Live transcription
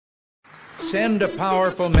Send a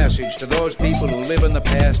powerful message to those people who live in the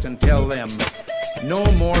past and tell them no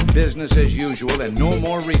more business as usual and no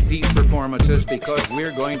more repeat performances because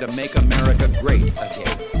we're going to make America great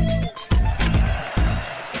again.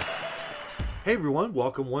 Hey everyone,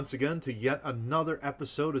 welcome once again to yet another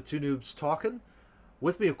episode of Two Noobs Talking.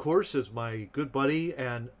 With me, of course, is my good buddy,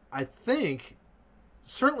 and I think,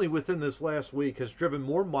 certainly within this last week, has driven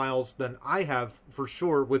more miles than I have for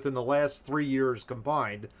sure within the last 3 years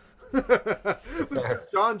combined. Mr.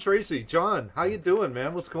 John Tracy. John, how you doing,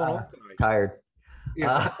 man? What's going on tonight? Tired.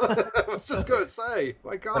 Yeah, I was just going to say,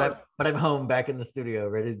 my God. But I'm home, back in the studio,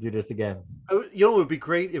 ready to do this again. You know, it would be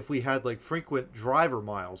great if we had like frequent driver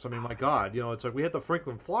miles. I mean, my God, you know, it's like we had the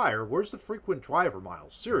frequent flyer. Where's the frequent driver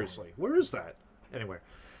miles? Seriously, where is that? Anyway,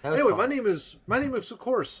 my name is of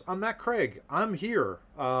course, I'm Matt Craig. I'm here,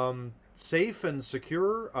 safe and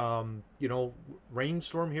secure. You know,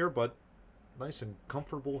 rainstorm here, but nice and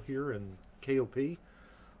comfortable here in KOP.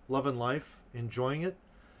 Loving life, enjoying it.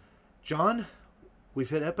 John, we've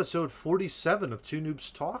hit episode 47 of Two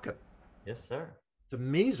Noobs Talking. Yes, sir. It's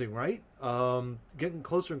amazing, right? Getting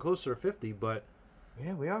closer and closer to 50, but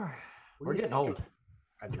yeah, we are. We're getting old.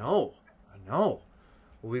 I know. Well,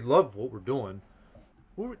 we love what we're doing.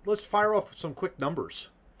 Let's fire off some quick numbers.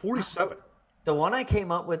 47. The one I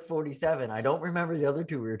came up with, 47. I don't remember the other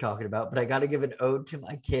two we were talking about, but I got to give an ode to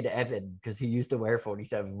my kid Evan because he used to wear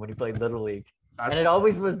 47 when he played Little League. And it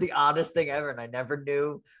always was the oddest thing ever, and I never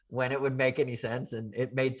knew when it would make any sense, and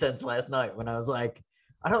it made sense last night when I was like,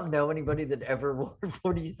 I don't know anybody that ever wore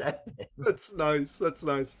 47. That's nice.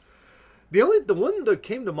 The one that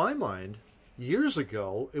came to my mind years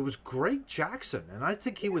ago, it was Greg Jackson, and I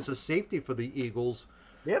think he was a safety for the Eagles.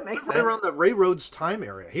 Yeah, it makes sense. Right around the Ray Rhodes time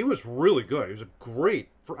area. He was really good. He was a great.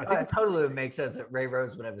 I think it totally would make sense that Ray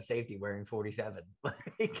Rhodes would have a safety wearing 47.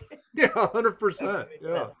 Yeah, 100%.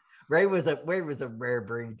 Yeah. Ray was a rare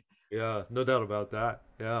breed. Yeah, no doubt about that.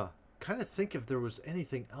 Yeah. Kind of think if there was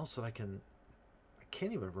anything else that I can't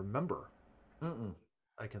even remember.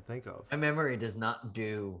 I can think of. My memory does not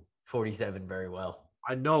do 47 very well.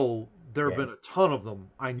 I know there have been a ton of them.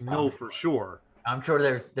 I know for sure. I'm sure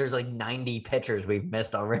there's like 90 pitchers we've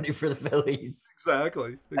missed already for the Phillies.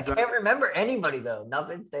 Exactly. I can't remember anybody though.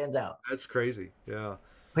 Nothing stands out. That's crazy. Yeah.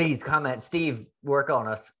 Please comment, Steve. Work on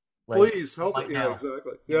us. Please help. Yeah,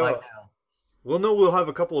 exactly. Yeah. We'll know we'll have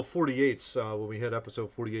a couple of 48s when we hit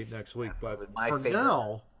episode 48 next week. Absolutely.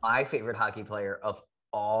 But my favorite hockey player of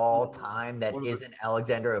all time that isn't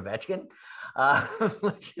Alexander Ovechkin.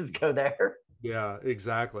 Let's just go there. Yeah,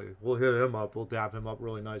 exactly. We'll hit him up. We'll dap him up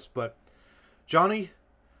really nice. But Johnny,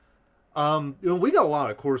 you know, we got a lot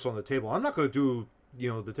of course on the table. I'm not going to do, you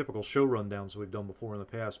know, the typical show rundowns we've done before in the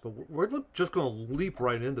past, but we're just going to leap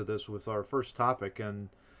right into this with our first topic. And,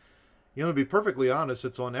 you know, to be perfectly honest,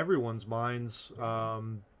 it's on everyone's minds.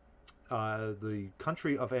 The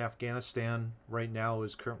country of Afghanistan right now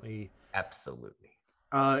is currently absolutely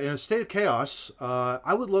in a state of chaos.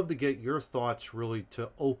 I would love to get your thoughts really to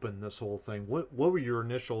open this whole thing. What were your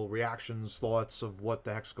initial reactions, thoughts of what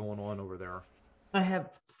the heck's going on over there? I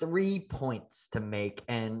have 3 points to make,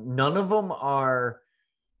 and none of them are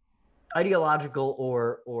ideological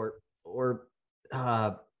or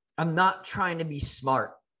I'm not trying to be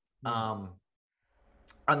smart. I'm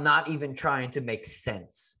not even trying to make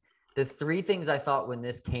sense. The 3 things I thought when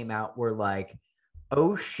this came out were like,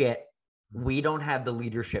 oh shit, we don't have the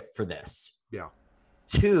leadership for this. Yeah.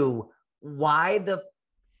 2, why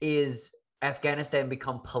is Afghanistan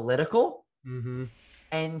become political? Mm-hmm.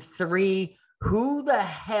 And 3, who the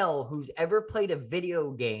hell who's ever played a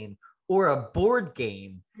video game or a board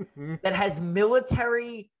game that has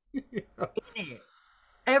military in it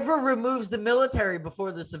ever removes the military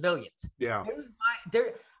before the civilians? Yeah.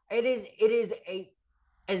 It is a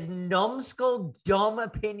as numbskull dumb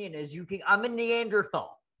opinion as you can. I'm a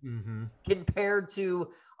Neanderthal compared to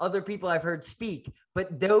other people I've heard speak,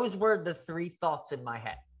 but those were the 3 thoughts in my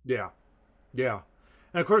head. Yeah.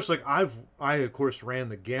 And of course, like I of course ran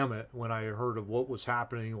the gamut when I heard of what was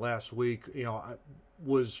happening last week. You know, I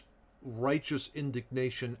was righteous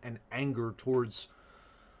indignation and anger towards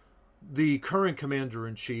the current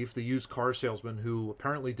commander-in-chief, the used car salesman, who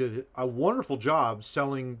apparently did a wonderful job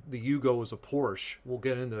selling the Yugo as a Porsche. We'll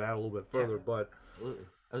get into that a little bit further, but absolutely.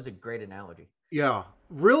 That was a great analogy. Yeah,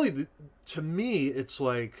 really, to me, it's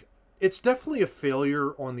like, it's definitely a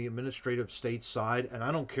failure on the administrative state side, and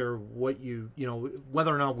I don't care what you know,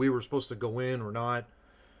 whether or not we were supposed to go in or not,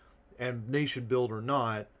 and nation build or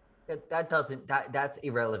not. That's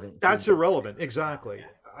irrelevant. That's irrelevant, exactly.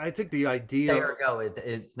 I think the idea. There we go.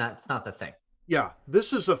 It's not the thing. Yeah,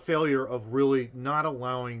 this is a failure of really not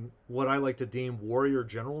allowing what I like to deem warrior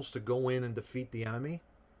generals to go in and defeat the enemy.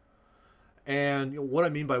 And what I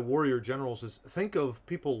mean by warrior generals is think of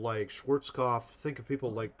people like Schwarzkopf, think of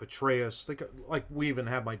people like Petraeus, think of, like we even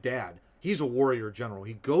have my dad. He's a warrior general.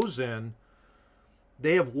 He goes in,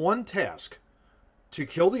 they have one task to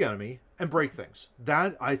kill the enemy and break things.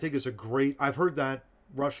 That I think is a great. I've heard that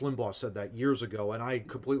Rush Limbaugh said that years ago, and I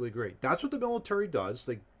completely agree. That's what the military does.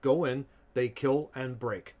 They go in, they kill and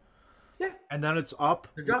break. Yeah. And then it's up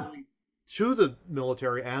Good job. to the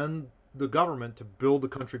military and the government to build the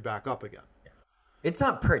country back up again. It's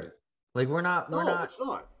not pretty. Like It's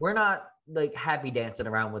not. we're not like happy dancing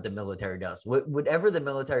around what the military does. Whatever the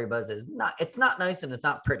military does is not. It's not nice and it's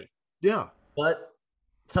not pretty. Yeah. But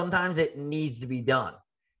sometimes it needs to be done.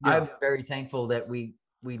 Yeah. I'm very thankful that we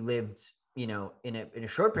lived, you know, in a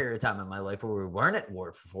short period of time in my life where we weren't at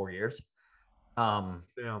war for 4 years.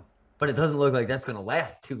 Yeah. But it doesn't look like that's going to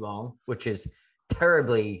last too long, which is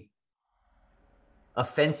terribly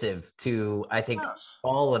offensive to, I think, Yes.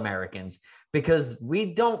 all Americans, because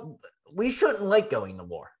we shouldn't like going to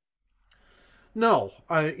war. No,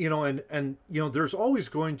 there's always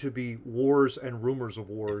going to be wars and rumors of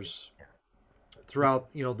wars throughout,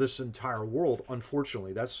 this entire world.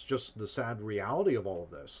 Unfortunately, that's just the sad reality of all of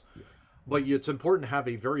this. Yeah. But it's important to have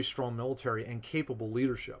a very strong military and capable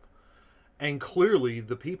leadership. And clearly,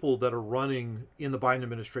 the people that are running in the Biden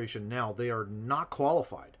administration now, they are not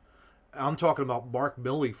qualified. I'm talking about Mark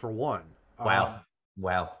Milley for one. Wow.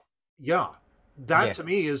 Yeah, that to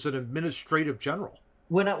me is an administrative general.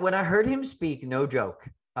 When I heard him speak, no joke,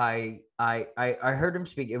 I heard him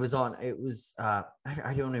speak. It was I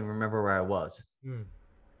don't even remember where I was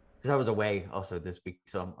because I was away also this week,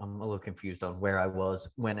 so I'm a little confused on where I was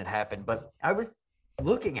when it happened. But I was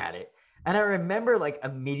looking at it, and I remember like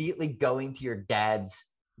immediately going to your dad's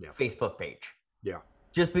Facebook page. Yeah.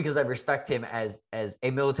 Just because I respect him as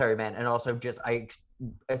a military man, and also just I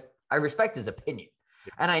respect his opinion,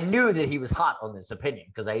 and I knew that he was hot on this opinion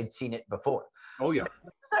because I had seen it before. Oh yeah.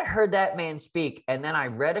 As I heard that man speak, and then I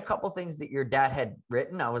read a couple things that your dad had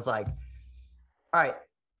written, I was like, all right,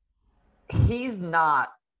 he's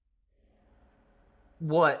not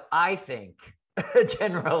what I think a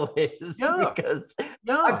general is. Yeah. Because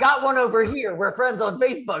I've got one over here. We're friends on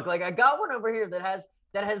Facebook. Like I got one over here that has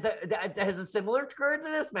a similar career to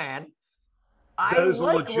this man. I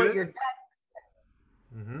like what your dad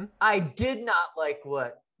said. Mm-hmm. I did not like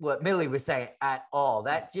what Milley was saying at all.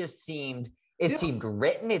 That just seemed seemed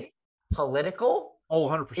written. It's political. Oh,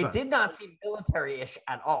 100%. It did not seem military-ish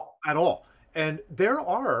at all. At all. And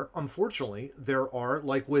unfortunately,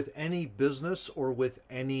 like with any business or with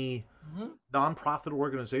any nonprofit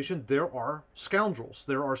organization, there are scoundrels.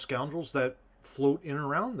 There are scoundrels that float in and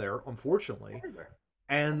around there, unfortunately. Everywhere.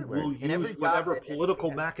 And will use whatever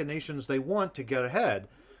political machinations they want to get ahead.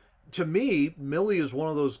 To me, Milley is one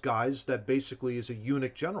of those guys that basically is a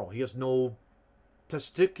eunuch general. He has no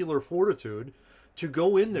testicular fortitude to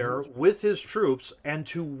go in there with his troops and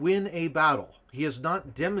to win a battle. He has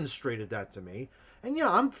not demonstrated that to me. And yeah,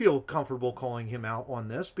 I feel comfortable calling him out on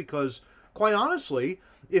this because, quite honestly,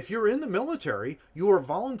 if you're in the military, you are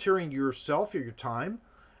volunteering yourself or your time,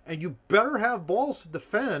 and you better have balls to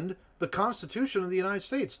defend the Constitution of the United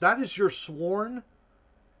States. That is your sworn,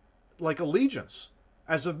 allegiance.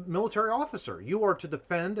 As a military officer, you are to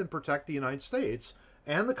defend and protect the United States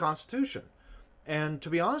and the Constitution. And to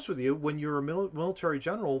be honest with you, when you're a military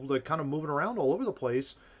general, kind of moving around all over the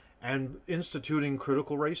place and instituting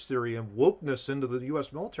critical race theory and wokeness into the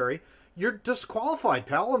U.S. military, you're disqualified,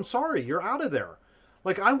 pal. I'm sorry. You're out of there.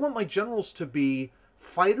 I want my generals to be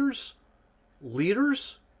fighters,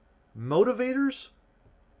 leaders, motivators,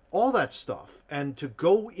 all that stuff. And to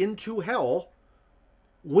go into hell,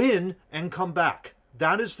 win, and come back.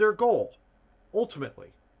 That is their goal,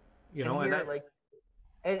 ultimately.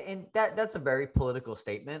 And that's a very political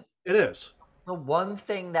statement. It is. The one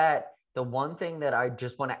thing that I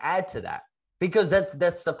just want to add to that, because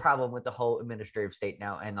that's the problem with the whole administrative state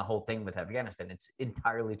now and the whole thing with Afghanistan. It's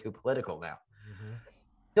entirely too political now. Mm-hmm.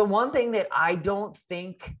 The one thing that I don't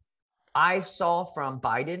think I saw from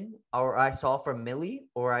Biden, or I saw from Milley,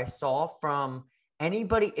 or I saw from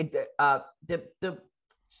anybody,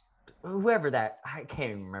 whoever that, I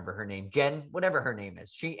can't even remember her name, Jen, whatever her name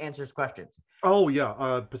is. She answers questions. Oh yeah,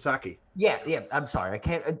 Psaki. Yeah. I'm sorry, I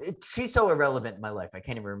can't. She's so irrelevant in my life, I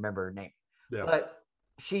can't even remember her name. Yeah. But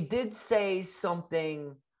she did say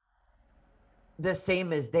something the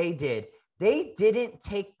same as they did. They didn't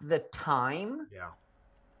take the time.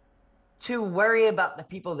 To worry about the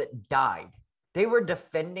people that died. They were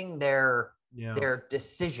defending their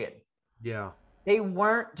decision. Yeah. They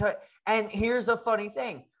weren't. And here's a funny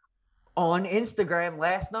thing. On Instagram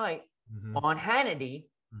last night, on Hannity,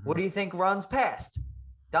 what do you think runs past?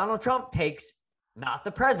 Donald Trump takes, not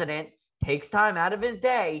the president, takes time out of his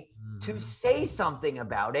day to say something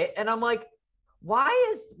about it. And I'm like, why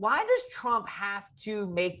does Trump have to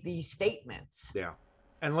make these statements? Yeah.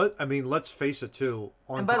 And let's face it too.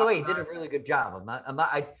 And by the way, he did a really good job.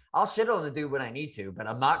 I'll shit on the dude when I need to, but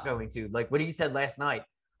I'm not going to. Like what he said last night,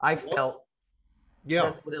 I felt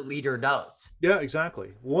that's what a leader does. Yeah,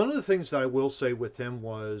 exactly. One of the things that I will say with him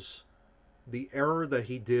was the error that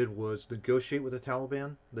he did was negotiate with the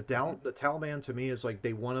Taliban. The Taliban to me is like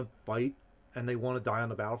they want to fight and they want to die on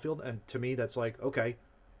the battlefield. And to me, that's like, okay.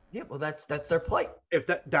 Yeah, well, that's their plight. If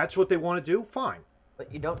that's what they want to do, fine.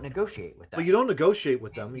 But you don't negotiate with them. But you don't negotiate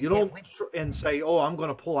with them. You don't and say, oh, I'm going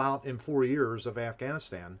to pull out in 4 years of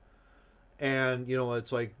Afghanistan. And,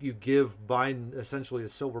 it's like you give Biden essentially a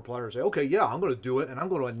silver platter and say, okay, yeah, I'm going to do it. And I'm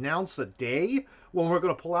going to announce the day when we're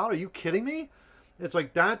going to pull out. Are you kidding me? It's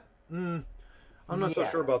like that. I'm not so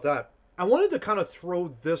sure about that. I wanted to kind of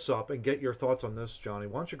throw this up and get your thoughts on this, Johnny.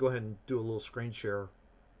 Why don't you go ahead and do a little screen share?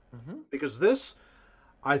 Because this,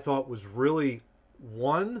 I thought, was really,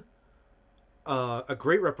 a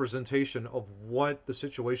great representation of what the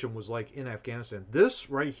situation was like in Afghanistan. This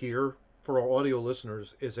right here, for our audio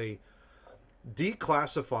listeners, is a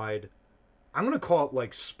declassified, I'm going to call it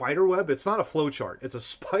like spider web. It's not a flowchart. It's a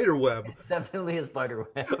spider web. It's definitely a spider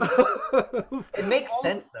web. It makes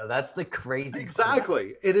sense, though. That's the crazy Exactly.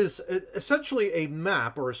 Part. It is essentially a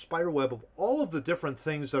map or a spider web of all of the different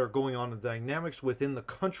things that are going on in the dynamics within the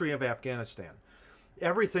country of Afghanistan.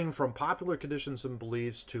 Everything from popular conditions and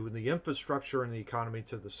beliefs to the infrastructure and the economy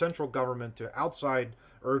to the central government to outside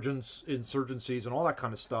insurgencies and all that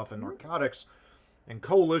kind of stuff and narcotics and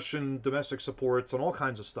coalition domestic supports and all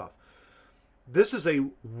kinds of stuff. This is a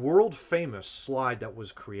world famous slide that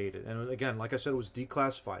was created. And again, like I said, it was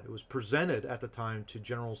declassified. It was presented at the time to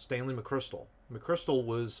General Stanley McChrystal. McChrystal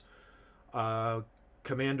was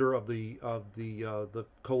commander of the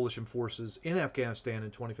coalition forces in Afghanistan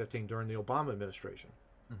in 2015 during the Obama administration.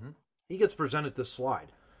 He gets presented this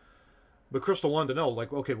slide. McChrystal wanted to know,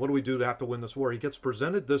 like, okay, what do we do to have to win this war? He gets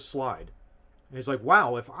presented this slide. And he's like,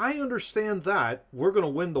 wow, if I understand that, we're going to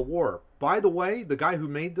win the war. By the way, the guy who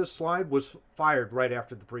made this slide was fired right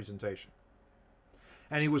after the presentation.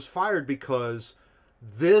 And he was fired because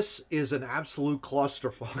this is an absolute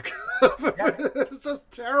clusterfuck. It's just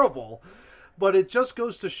terrible. But it just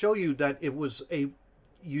goes to show you that it was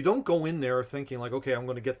you don't go in there thinking like, okay, I'm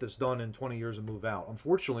going to get this done in 20 years and move out.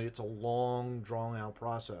 Unfortunately, it's a long, drawn-out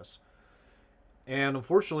process. And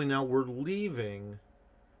unfortunately, now we're leaving,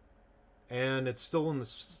 and it's still in the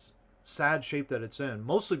sad shape that it's in,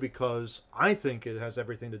 mostly because I think it has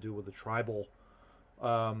everything to do with the tribal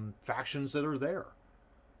factions that are there.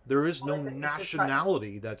 There is no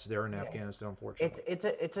nationality that's there in Afghanistan, unfortunately.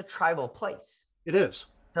 It's a tribal place. It is.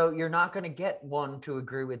 So you're not going to get one to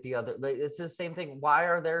agree with the other. Like, it's the same thing. Why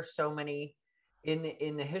are there so many in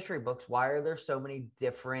the history books? Why are there so many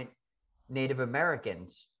different Native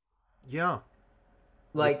Americans? Yeah.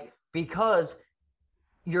 Like, because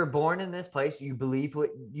you're born in this place, you believe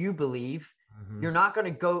what you believe. You're not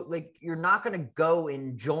going to go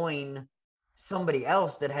and join somebody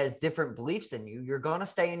else that has different beliefs than you. You're going to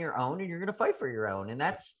stay in your own and you're going to fight for your own. And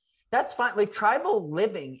that's fine. Like, tribal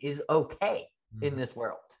living is okay in this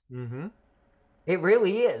world. It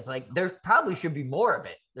really is. Like, there probably should be more of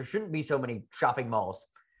it. There shouldn't be so many shopping malls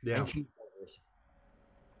and cheeseburgers.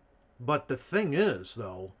 But the thing is,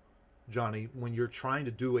 though, Johnny, when you're trying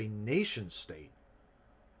to do a nation state,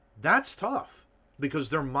 that's tough because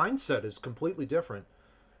their mindset is completely different.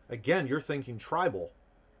 Again, you're thinking tribal.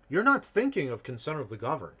 You're not thinking of consent of the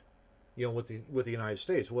governed, with the United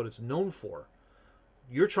States, what it's known for.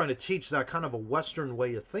 You're trying to teach that kind of a Western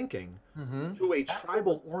way of thinking to a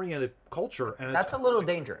tribal-oriented culture, and that's a little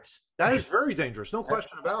dangerous. That is very dangerous, no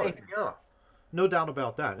question about it. Yeah, no doubt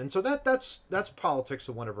about that. And so that's politics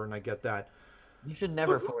or whatever, and I get that. You should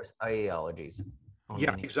never force ideologies.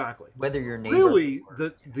 Yeah, exactly. Whether you're neighbor. Really,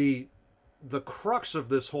 the crux of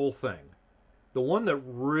this whole thing, the one that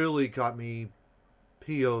really got me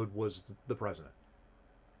PO'd was the president,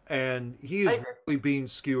 and he is really being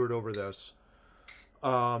skewered over this.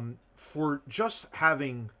 For just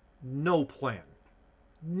having no plan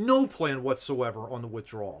whatsoever on the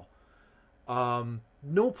withdrawal,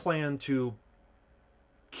 no plan to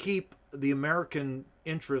keep the American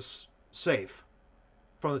interests safe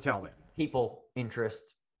from the Taliban. People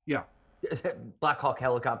interest. Yeah. Black Hawk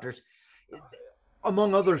helicopters.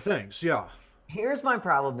 Among other things, yeah. Here's my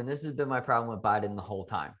problem, and this has been my problem with Biden the whole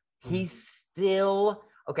time. He's still...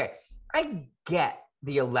 Okay, I get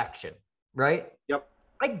the election, right? Yep.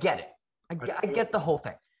 I get it. I get the whole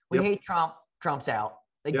thing. We hate Trump. Trump's out.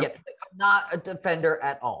 I get it. I'm not a defender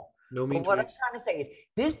at all. No mean But what I'm trying to say is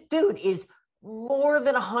this dude is more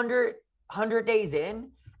than 100 days in,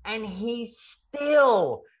 and he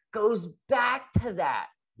still goes back to that.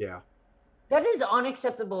 Yeah. That is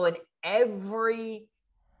unacceptable in every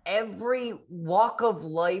walk of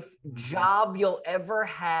life, job you'll ever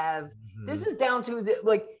have. This is down to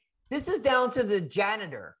the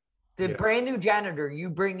janitor, the brand new janitor you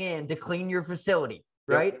bring in to clean your facility,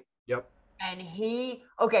 right? Yep. And you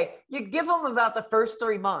give him about the first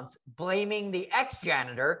 3 months blaming the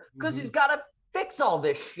ex-janitor because he's got to fix all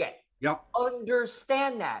this shit. Yep.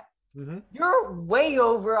 Understand that. You're way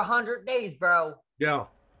over 100 days, bro. Yeah.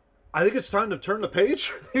 I think it's time to turn the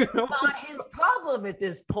page. It's not his problem at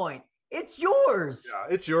this point. It's yours. Yeah,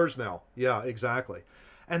 it's yours now. Yeah, exactly.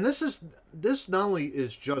 And this not only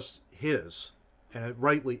is just his, and it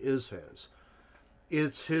rightly is his,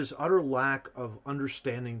 it's his utter lack of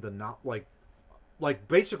understanding the not like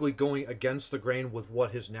basically going against the grain with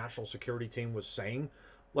what his national security team was saying.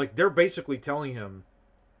 Like they're basically telling him,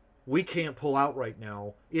 we can't pull out right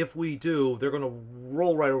now. If we do, they're going to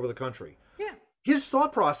roll right over the country. Yeah. His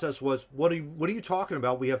thought process was, what are you talking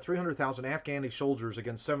about? We have 300,000 Afghani soldiers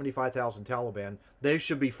against 75,000 Taliban. They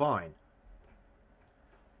should be fine.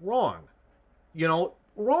 Wrong.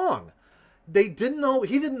 Wrong. They didn't know.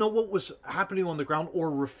 He didn't know what was happening on the ground,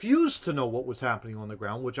 or refused to know what was happening on the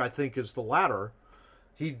ground, which I think is the latter.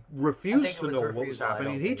 He refused to know what was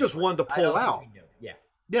happening. He just wanted to pull out. Yeah.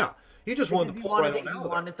 Yeah. He just wanted to pull right out. He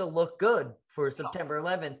wanted to look good for September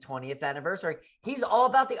 11th, 20th anniversary. He's all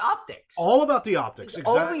about the optics. All about the optics. He's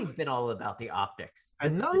always been all about the optics.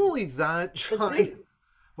 And not only that, Johnny,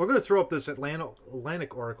 we're going to throw up this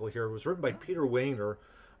Atlantic article here. It was written by Peter Wagner,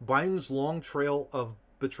 Biden's Long Trail of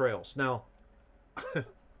Betrayals. Now,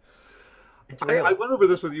 I went over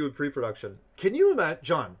this with you in pre-production. Can you imagine,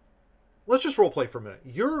 John? Let's just role play for a minute.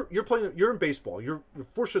 You're in baseball. You're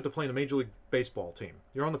fortunate to play in a Major League Baseball team.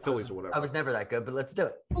 You're on the Phillies or whatever. I was never that good, but let's do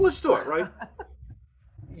it. Well, let's do it, right?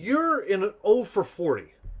 You're in an 0 for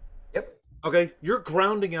 40. Yep. Okay? You're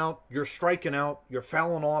grounding out. You're striking out. You're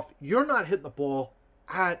fouling off. You're not hitting the ball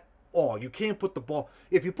at all. You can't put the ball.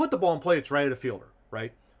 If you put the ball in play, it's right at a fielder,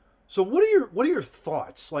 right? So what are your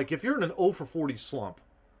thoughts? Like if you're in an 0 for 40 slump,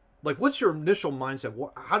 like what's your initial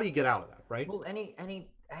mindset? How do you get out of that, right? Well,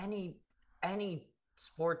 any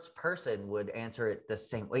sports person would answer it the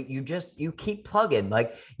same way. You keep plugging,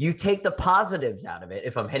 like you take the positives out of it.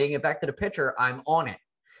 If I'm hitting it back to the pitcher, I'm on it.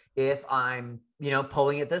 If I'm,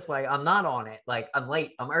 pulling it this way, I'm not on it. Like I'm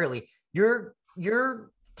late, I'm early. You're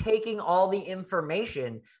taking all the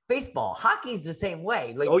information. Baseball, hockey's the same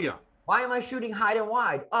way. Like, oh yeah. Why am I shooting high and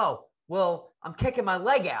wide? Oh, well, I'm kicking my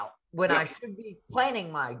leg out when I should be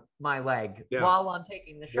planting my leg while I'm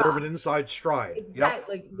taking the shot. More of an inside stride.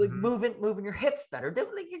 Exactly. Like moving your hips better.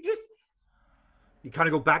 Like you kind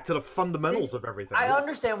of go back to the fundamentals of everything. I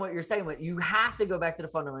understand what you're saying, but you have to go back to the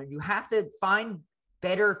fundamentals. You have to find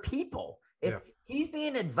better people. If he's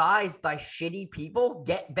being advised by shitty people,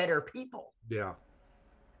 get better people. Yeah.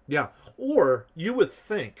 Yeah. Or you would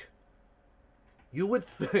think. I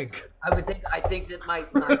think that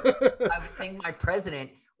my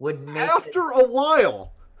president would make after a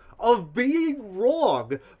while of being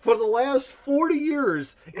wrong for the last 40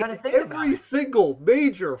 years in every single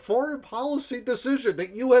major foreign policy decision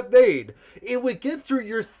that you have made, it would get through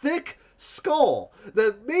your thick skull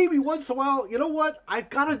that maybe once in a while, you know what, I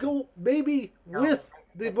gotta go with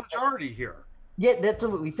the majority here. Yeah, that's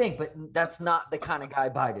what we think, but that's not the kind of guy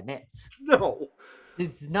Biden is. No.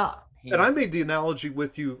 It's not. And I made the analogy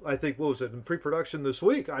with you, I think, what was it, in pre-production this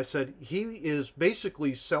week? I said he is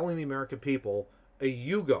basically selling the American people a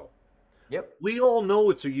Yugo. Yep. We all know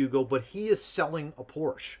it's a Yugo, but he is selling a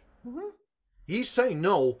Porsche. Mm-hmm. He's saying,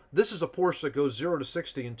 no, this is a Porsche that goes 0 to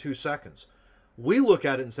 60 in 2 seconds. We look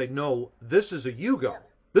at it and say, no, this is a Yugo. Yeah.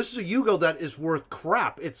 This is a Yugo that is worth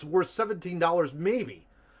crap. It's worth $17 maybe.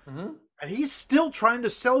 Mm-hmm. And he's still trying to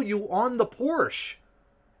sell you on the Porsche.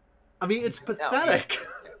 I mean, it's pathetic.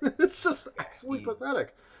 It's just absolutely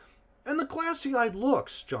pathetic. And the glassy-eyed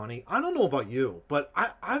looks, Johnny, I don't know about you, but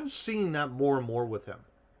I'm seeing that more and more with him.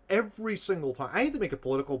 Every single time. I hate to make it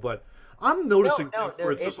political, but I'm noticing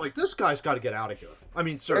where it's just like, this guy's got to get out of here. I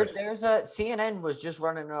mean, seriously. There's a CNN was just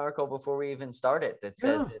running an article before we even started that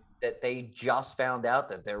said that they just found out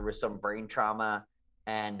that there was some brain trauma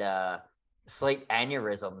and slight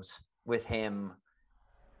aneurysms with him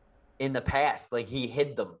in the past. Like he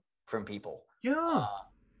hid them from people. Yeah.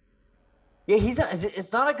 Yeah,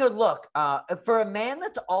 it's not a good look. For a man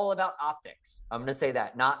that's all about optics, I'm gonna say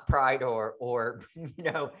that, not pride or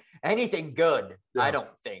anything good. Yeah. I don't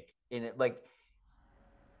think in it. Like,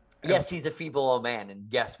 yes, he's a feeble old man, and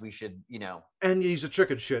yes, we should, And he's a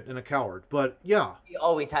chicken shit and a coward. But yeah, he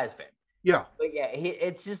always has been. Yeah, but yeah,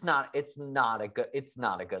 it's just not. It's not a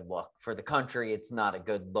good look for the country. It's not a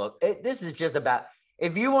good look. This is just about,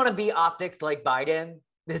 if you want to be optics like Biden,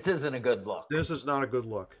 this isn't a good look. This is not a good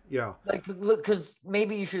look. Yeah. Like, look, because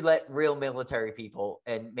maybe you should let real military people,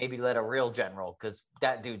 and maybe let a real general, because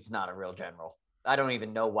that dude's not a real general. I don't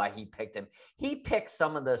even know why he picked him. He picked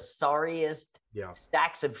some of the sorriest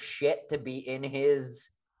stacks of shit to be in his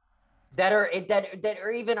that are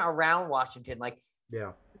even around Washington. Like,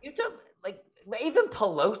 yeah, like even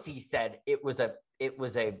Pelosi said it was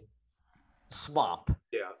a swamp.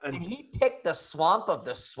 Yeah, and he picked the swamp of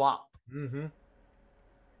the swamp. Mm-hmm.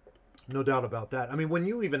 No doubt about that. I mean, when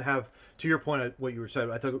you even have, to your point, what you were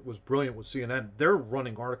saying, I thought it was brilliant with CNN. They're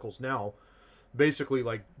running articles now, basically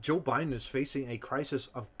like Joe Biden is facing a crisis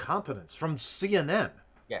of competence from CNN.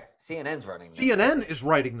 Yeah, CNN's running this. CNN is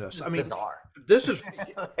writing this. I mean, bizarre. This is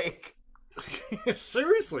like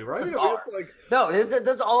seriously, right? I mean, it's like, no,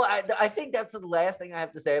 that's all. I think that's the last thing I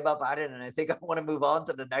have to say about Biden, and I think I want to move on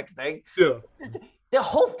to the next thing. Yeah, the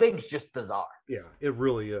whole thing's just bizarre. Yeah, it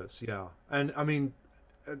really is. Yeah, and I mean,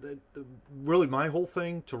 really, my whole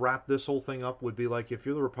thing to wrap this whole thing up would be like, if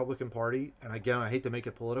you're the Republican Party, and again, I hate to make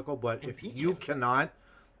it political, but if you cannot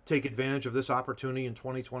take advantage of this opportunity in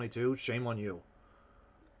 2022, shame on you.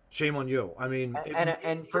 Shame on you. I mean,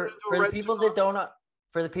 and for the people that don't.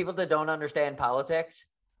 For the people that don't understand politics,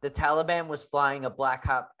 the Taliban was flying a Black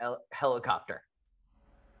Hawk helicopter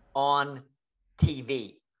on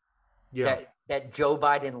TV. Yeah. That Joe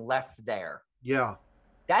Biden left there. Yeah.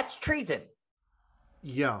 That's treason.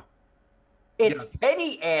 Yeah. It's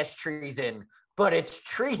petty ass treason, but it's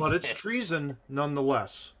treason. But it's treason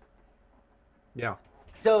nonetheless. Yeah.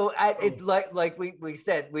 So like we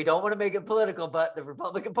said, we don't want to make it political, but the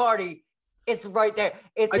Republican Party, it's right there.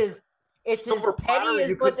 It's as petty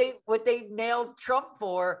as what they nailed Trump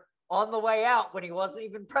for on the way out when he wasn't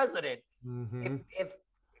even president. Mm-hmm.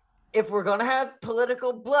 If we're gonna have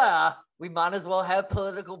political blah, we might as well have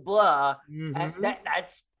political blah. Mm-hmm. And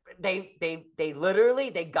that's they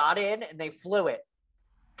literally got in and they flew it.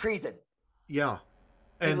 Treason. Yeah.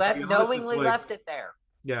 And knowingly left it there.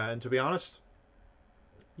 Yeah, and to be honest,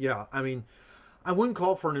 yeah, I mean, I wouldn't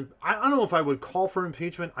call for I don't know if I would call for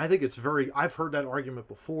impeachment. I think it's I've heard that argument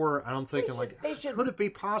before, and I'm thinking, could it be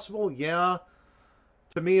possible? Yeah.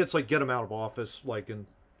 To me, it's like, get him out of office, like in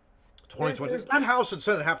 2020. That House and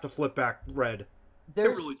Senate have to flip back red.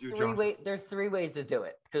 There's there's three ways to do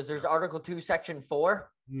it, because there's Article 2, Section 4,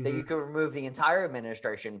 that you can remove the entire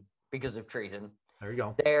administration because of treason. There you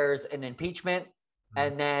go. There's an impeachment,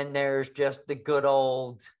 and then there's just the good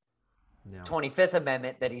old 25th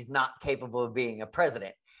Amendment that he's not capable of being a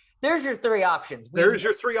president. There's your three options. There's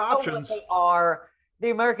your three options. They are.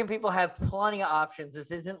 The American people have plenty of options.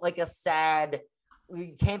 This isn't like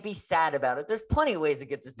you can't be sad about it. There's plenty of ways to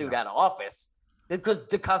get this dude out of office, because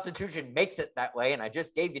the Constitution makes it that way. And I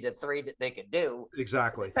just gave you the three that they can do.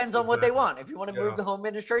 Exactly. Depends on what they want. If you want to move the whole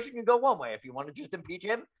administration, you go one way. If you want to just impeach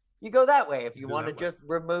him, you go that way. If you want to just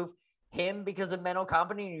remove him because of mental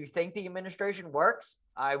company and you think the administration works,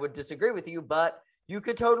 I would disagree with you, but you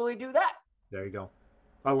could totally do that. There you go.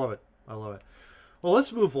 I love it. Well,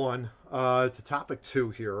 let's move on to topic 2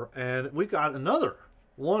 here. And we got another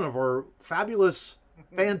one of our fabulous,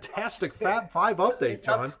 fantastic Fab 5 update,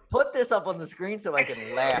 John. Put this up on the screen so I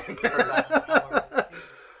can laugh.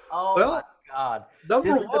 Oh, my God.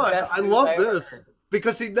 Number one, I love this.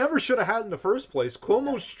 Because he never should have had in the first place.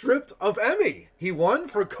 Cuomo stripped of Emmy. He won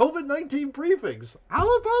for COVID-19 briefings.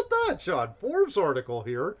 How about that, Sean? Forbes article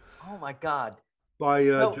here. Oh my God! By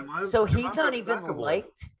so he's not even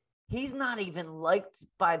liked. He's not even liked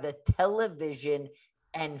by the television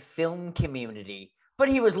and film community. But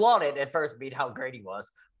he was lauded at first, being how great he was.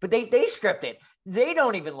 But they stripped it. They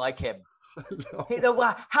don't even like him.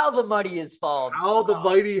 No. How the mighty has fallen. How the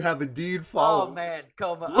mighty have indeed fallen. Oh man,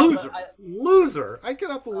 come on. Loser. I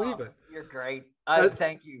cannot believe it. You're great.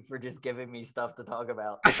 Thank you for just giving me stuff to talk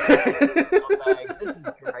about. This is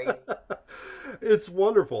great. It's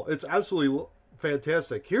wonderful. It's absolutely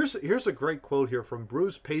fantastic. Here's a great quote here from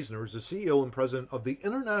Bruce Paisner, who's the CEO and president of the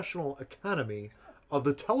International Academy of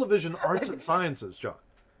the Television Arts and Sciences, John.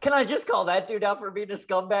 Can I just call that dude out for being a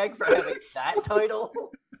scumbag for having that title?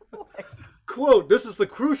 Quote, this is the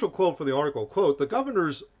crucial quote for the article. Quote, the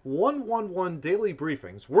governor's 111 daily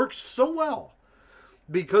briefings work so well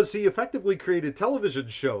because he effectively created television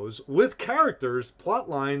shows with characters, plot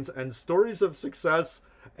lines, and stories of success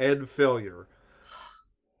and failure.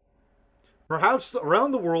 Perhaps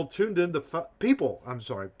around the world tuned in to people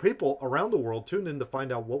around the world tuned in to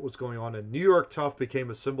find out what was going on, and New York Tough became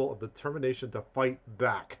a symbol of determination to fight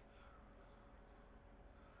back.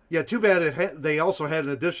 Yeah, too bad they also had an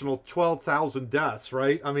additional 12,000 deaths,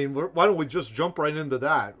 right? I mean, why don't we just jump right into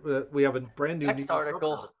that? We have a brand new next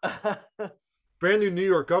article. Brand new New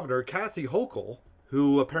York governor, Kathy Hochul,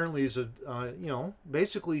 who apparently is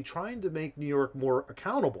basically trying to make New York more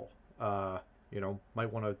accountable.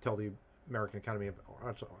 Might want to tell the American Academy of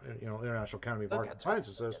International Academy of Arts and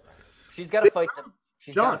Sciences this. She's got to fight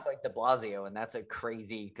de Blasio, and that's a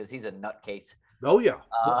crazy because he's a nutcase. Oh yeah,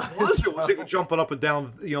 Blasio was even jumping up and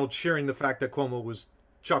down, cheering the fact that Cuomo was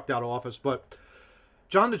chucked out of office. But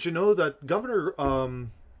John, did you know that Governor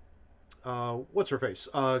what's her face,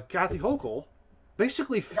 Kathy Hochul,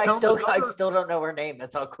 basically found I still don't know her name.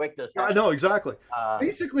 That's how quick this happened. I know, exactly.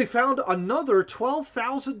 Basically found another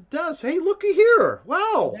 12,000 deaths. Hey, looky here.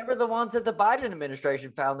 Wow. They were the ones that the Biden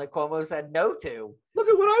administration found that Cuomo said no to. Look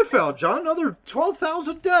at what I found, John. Another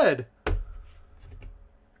 12,000 dead. Yep.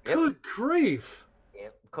 Good grief.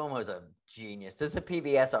 Yep. Cuomo's a genius. This is a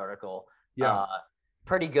PBS article. Yeah.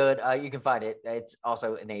 Pretty good. You can find it. It's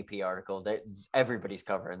also an AP article. That everybody's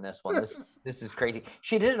covering this one. This is crazy.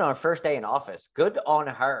 She did it on her first day in office. Good on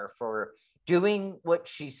her for doing what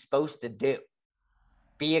she's supposed to do.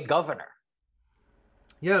 Be a governor.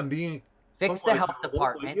 Yeah, and fix the health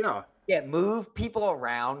department. Yeah, move people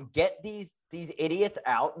around. Get these idiots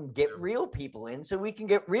out and get real people in, so we can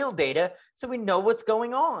get real data, so we know what's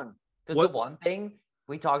going on. Because the one thing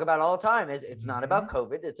we talk about all the time is it's not about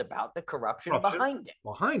COVID, it's about the corruption behind it.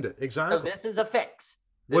 Behind it, exactly. So this is a fix.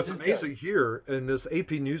 What's amazing here in this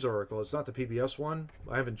AP News article, it's not the PBS one,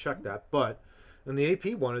 I haven't checked that, but in the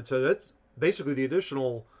AP one, it said it's basically the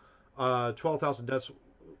additional 12,000 deaths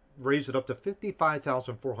raised it up to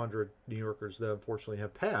 55,400 New Yorkers that unfortunately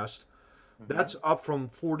have passed. That's up from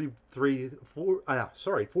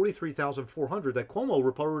 43,400 that Cuomo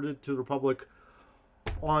reported to the Republic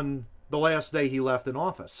on the last day he left in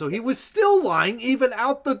office. So he was still lying even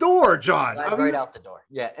out the door, John. Right out the door.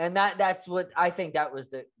 Yeah, and that's what I think that was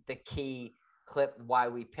the key clip why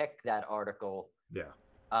we picked that article. Yeah.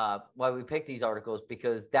 Why we picked these articles,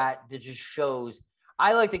 because that just shows.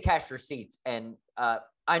 I like to cash receipts, and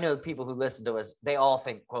I know people who listen to us, they all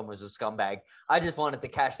think Cuomo's a scumbag. I just wanted to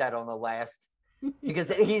cash that on the last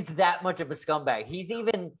because he's that much of a scumbag. He's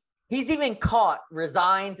even caught,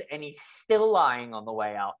 resigns, and he's still lying on the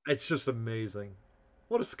way out. It's just amazing.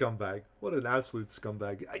 What a scumbag. What an absolute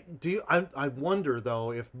scumbag. I wonder,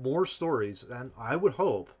 though, if more stories, and I would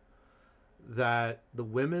hope that the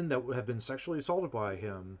women that have been sexually assaulted by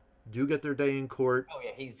him do get their day in court. Oh,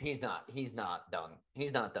 yeah, he's not done.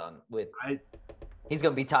 He's not done with... He's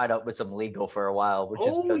going to be tied up with some legal for a while, which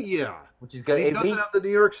is good. Yeah. Which is good. He doesn't have the New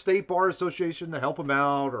York State Bar Association to help him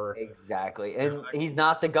out. Exactly. And he's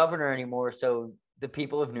not the governor anymore, so the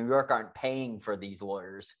people of New York aren't paying for these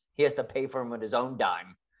lawyers. He has to pay for them with his own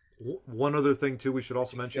dime. One other thing, too, we should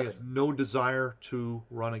also mention, he has no desire to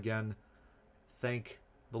run again. Thank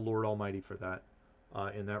the Lord Almighty for that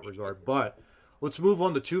in that regard. But let's move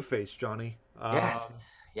on to Two-Face, Johnny.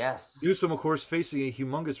 Yes. Newsom, of course, facing a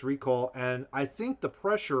humongous recall, and I think the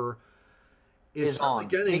pressure is on.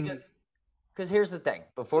 Getting. Because here's the thing: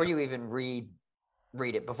 before you even read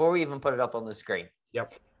it, before we even put it up on the screen,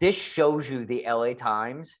 yep, this shows you the LA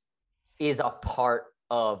Times is a part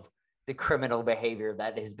of the criminal behavior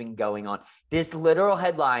that has been going on. This literal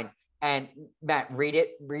headline, and Matt, read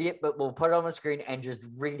it, but we'll put it on the screen and just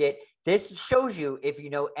read it. This shows you, if you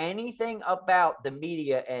know anything about the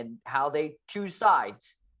media and how they choose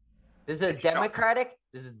sides. This is a Democratic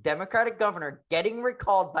governor getting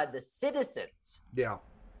recalled by the citizens. Yeah.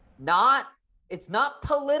 It's not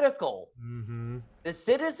political. Mm-hmm. The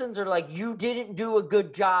citizens are like, you didn't do a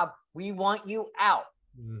good job. We want you out.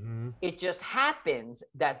 Mm-hmm. It just happens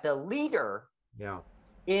that the leader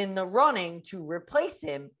in the running to replace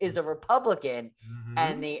him is a Republican,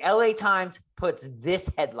 and the LA Times puts this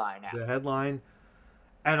headline out. The headline,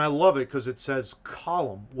 and I love it because it says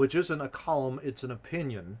column, which isn't a column, it's an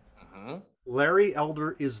opinion. Larry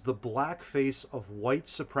Elder is the black face of white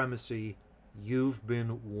supremacy. You've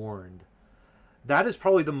been warned. That is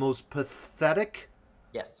probably the most pathetic,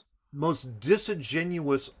 most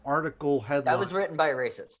disingenuous article headline. That was written by a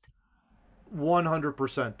racist.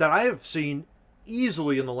 100%. That I have seen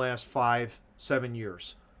easily in the last 5-7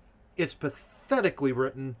 years. It's pathetically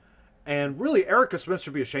written, and really Erica Smith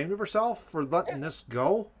should be ashamed of herself for letting this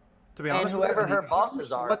go, to be honest. And whoever her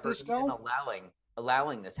bosses are let for this even go?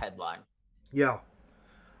 allowing this headline. Yeah.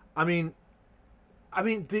 I mean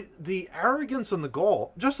the arrogance and the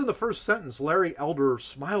gall. Just in the first sentence, Larry Elder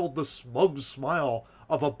smiled the smug smile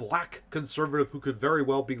of a black conservative who could very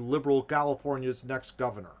well be liberal California's next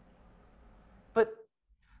governor. But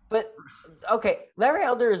okay, Larry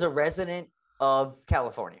Elder is a resident of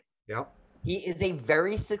California. Yeah. He is a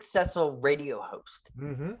very successful radio host.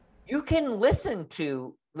 Mm-hmm. You can listen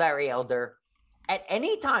to Larry Elder at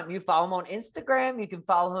any time. You follow him on Instagram. You can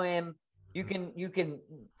follow him. You can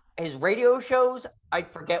his radio shows. I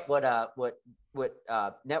forget what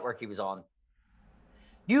network he was on.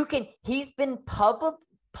 He's been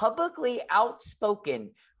publicly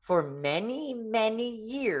outspoken for many, many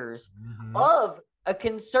years of a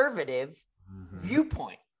conservative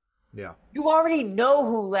viewpoint. Yeah. You already know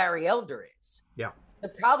who Larry Elder is. Yeah. The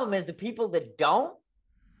problem is the people that don't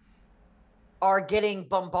are getting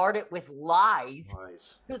bombarded with lies.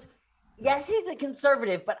 Because yes, he's a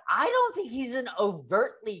conservative, but I don't think he's an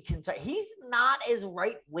overtly conservative. He's not as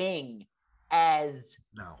right-wing as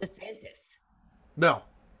DeSantis. No.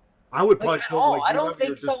 I would probably at all. I don't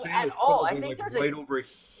think so at all. I think there's right over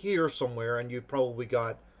here somewhere, and you've probably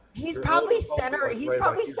got. He's probably center. He's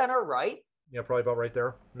probably center right. Yeah, probably about right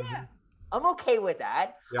there. Mm-hmm. Yeah, I'm okay with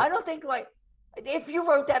that. Yeah. I don't think if you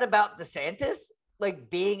wrote that about DeSantis,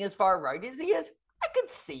 being as far right as he is, I could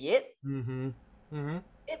see it. Mm-hmm. Mm-hmm.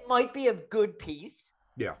 It might be a good piece.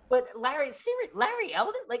 Yeah. But Larry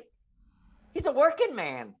Elder, he's a working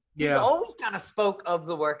man. Yeah. He's always kind of spoke of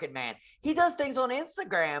the working man. He does things on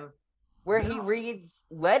Instagram where he reads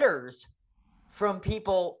letters from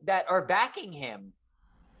people that are backing him.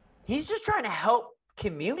 He's just trying to help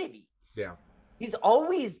communities. Yeah. He's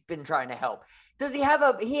always been trying to help. He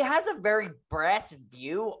has a very brass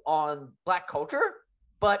view on Black culture,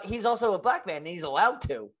 but he's also a Black man and he's allowed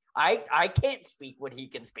to. I can't speak what he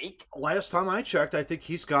can speak. Last time I checked, I think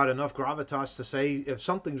he's got enough gravitas to say if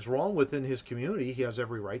something's wrong within his community, he has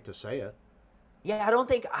every right to say it. Yeah,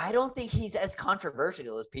 I don't think he's as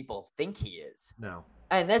controversial as people think he is. No.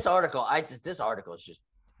 And this article is just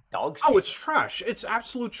dog shit. Oh, it's trash. It's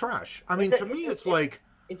absolute trash. I mean, to me, it's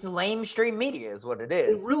lamestream media is what it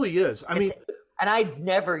is. It really is. And I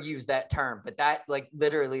never use that term, but that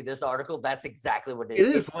literally this article, that's exactly what it is.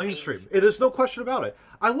 It is lamestream. It is no question about it.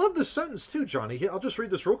 I love this sentence too, Johnny. I'll just read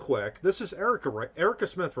this real quick. This is Erica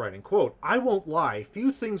Smith writing, quote, "I won't lie.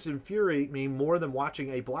 Few things infuriate me more than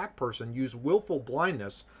watching a black person use willful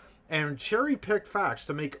blindness and cherry-picked facts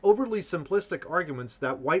to make overly simplistic arguments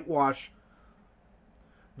that whitewash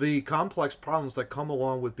the complex problems that come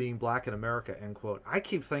along with being black in America," end quote. I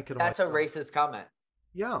keep thinking that's a racist comment.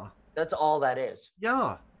 Yeah. That's all that is.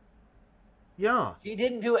 Yeah. Yeah. He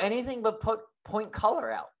didn't do anything but point color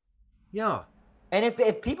out. Yeah. And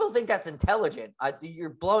if people think that's intelligent, you're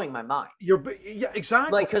blowing my mind. Yeah,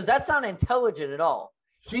 exactly. Because that's not intelligent at all.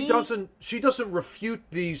 She doesn't refute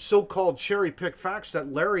the so-called cherry-picked facts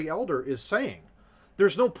that Larry Elder is saying.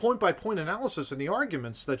 There's no point-by-point analysis in the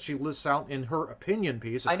arguments that she lists out in her opinion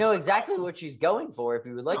piece. I know exactly what she's going for. If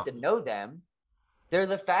you would like to know them, they're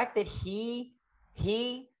the fact that he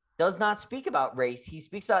does not speak about race. He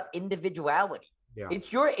speaks about individuality. Yeah.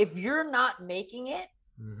 If you're not making it,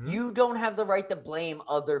 you don't have the right to blame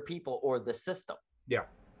other people or the system. Yeah.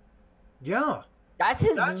 Yeah. That's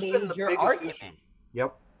his major argument. Issue.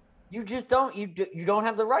 Yep. You just don't. You don't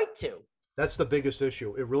have the right to. That's the biggest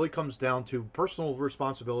issue. It really comes down to personal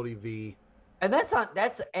responsibility and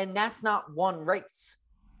that's not one race.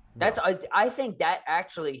 That's I think that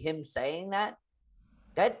actually him saying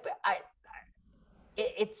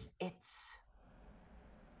it's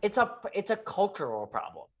a cultural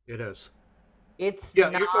problem. It is. It's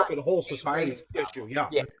you're talking the whole society issue. Yeah.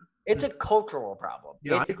 It's a cultural problem.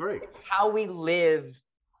 Yeah, I agree. It's how we live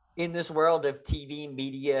in this world of TV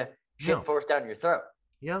media forced down your throat.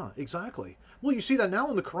 Yeah, exactly. Well, you see that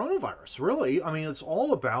now in the coronavirus, really. I mean, it's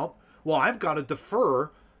all about, well, I've got to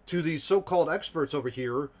defer to these so-called experts over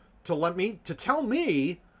here to tell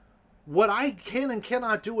me what I can and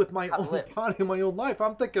cannot do with my own body and my own life.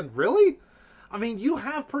 I'm thinking, really? I mean, you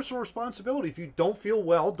have personal responsibility. If you don't feel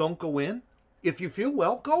well, don't go in. If you feel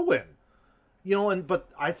well, go in. But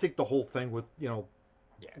I think the whole thing with,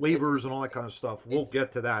 waivers and all that kind of stuff, we'll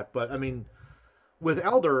get to that. But, I mean, with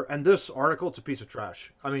Elder and this article, it's a piece of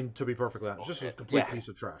trash. I mean, to be perfectly honest, just a complete piece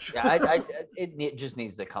of trash. Yeah, it just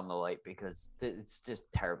needs to come to light because it's just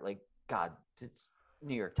terrible. Like, God, it's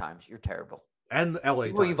New York Times. You're terrible. And the LA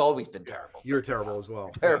Times. Well, you've always been terrible. You're terrible as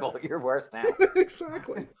well. Terrible. Yeah. You're worse now.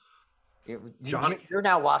 Exactly. Johnny, you're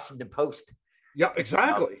now Washington Post. Yeah,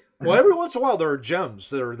 exactly. Well, every once in a while there are gems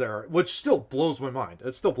that are there, which still blows my mind.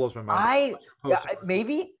 It still blows my mind.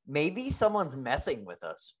 Maybe someone's messing with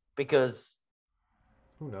us because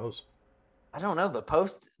who knows? I don't know. The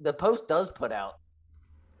Post does put out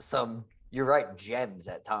some, you're right, gems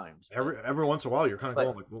at times. Every once in a while you're kind of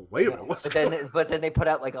going like, well, wait a minute, what's going on? But then they put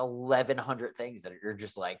out like 1,100 things that you're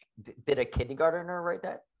just like, did a kindergartner write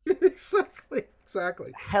that? Exactly.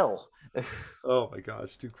 Hell. Oh my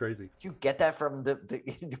gosh, too crazy. Did you get that from the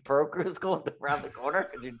pro crew school around the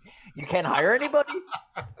corner? You can't hire anybody?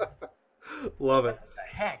 Love it. What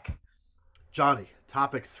the heck? Johnny,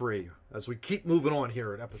 topic 3, as we keep moving on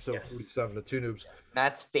here in episode 47 of Two Noobs.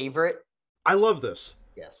 Matt's favorite. I love this.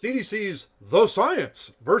 Yes. CDC's The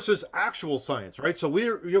Science versus actual science, right? So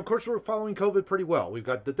of course, we're following COVID pretty well. We've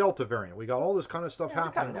got the Delta variant. We got all this kind of stuff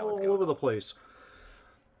happening all over the place.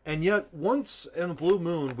 And yet, once in a blue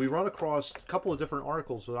moon, we run across a couple of different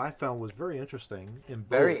articles that I found was very interesting.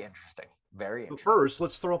 Very interesting. But first,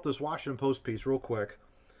 let's throw up this Washington Post piece real quick.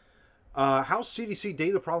 How CDC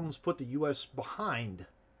data problems put the U.S. behind.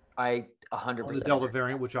 I 100% on the Delta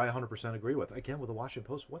variant, which I 100% agree with. Again, with the Washington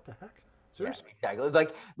Post, what the heck? Seriously. Yeah,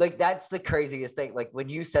 exactly. Like that's the craziest thing. Like when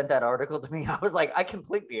you sent that article to me, I was like, I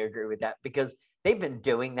completely agree with that because they've been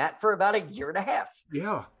doing that for about a year and a half.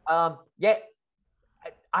 Yeah.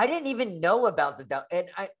 I didn't even know about the Delta, and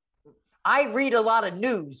I read a lot of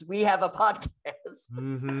news. We have a podcast.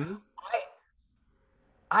 Mm-hmm.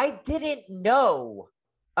 I didn't know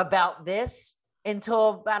about this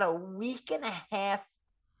until about a week and a half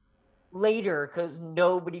later because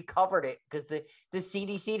nobody covered it because the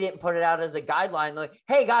CDC didn't put it out as a guideline. Like,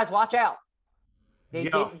 hey guys, watch out. They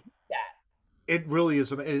didn't do that. It really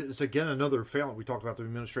is. It's again another failing. We talked about the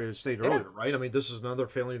administrative state earlier, right? I mean, this is another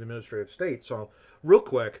failing of the administrative state. So, real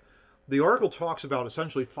quick, the article talks about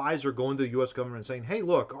essentially Pfizer going to the U.S. government and saying, "Hey,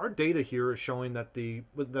 look, our data here is showing that the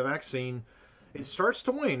vaccine it starts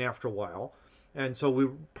to wane after a while, and so we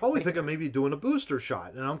probably think of maybe doing a booster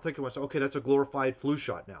shot." And I'm thinking to myself, okay, that's a glorified flu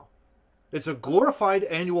shot now. It's a glorified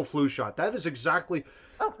annual flu shot. That is exactly.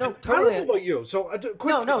 Oh no, totally. I don't know about you. So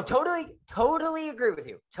totally agree with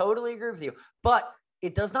you. Totally agree with you. But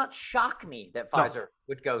it does not shock me that Pfizer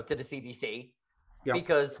would go to the CDC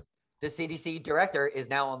because the CDC director is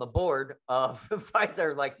now on the board of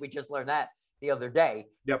Pfizer. Like we just learned that the other day.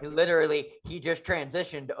 Yep. He just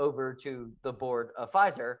transitioned over to the board of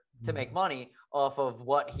Pfizer to make money off of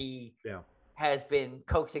what he has been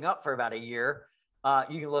coaxing up for about a year.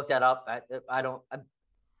 You can look that up.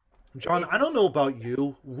 John, I don't know about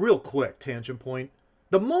you. Real quick, tangent point.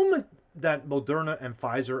 The moment that Moderna and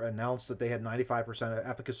Pfizer announced that they had 95%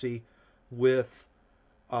 efficacy with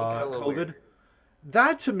COVID,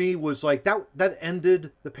 that to me was like that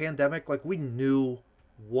ended the pandemic. Like we knew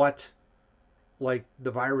what, like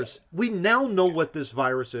the virus. We now know what this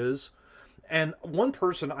virus is. And one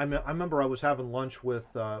person, I remember I was having lunch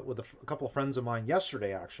with a couple of friends of mine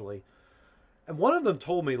yesterday, actually. And one of them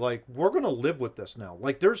told me, like, we're going to live with this now.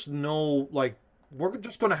 Like, there's no, like, we're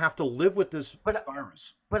just going to have to live with this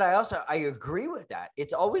virus. But I agree with that.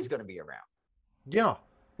 It's always going to be around. Yeah.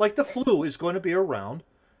 Like, the flu is going to be around.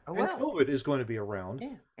 And COVID is going to be around. Yeah.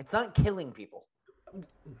 It's not killing people.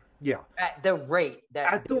 Yeah. At the rate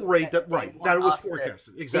that it was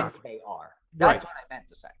forecasted. Exactly. They are. That's what I meant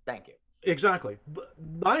to say. Thank you. Exactly. But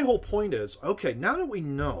my whole point is, okay, now that we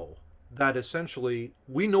know that essentially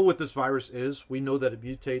we know what this virus is, we know that it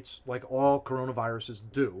mutates like all coronaviruses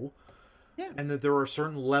do, and that there are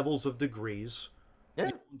certain levels of degrees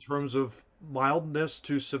in terms of mildness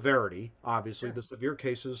to severity. Obviously, the severe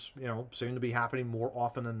cases, seem to be happening more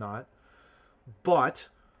often than not, but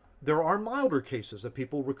there are milder cases that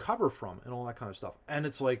people recover from and all that kind of stuff. And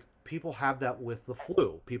it's like people have that with the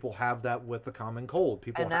flu. People have that with the common cold.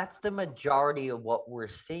 That's the majority of what we're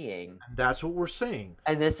seeing. And that's what we're seeing.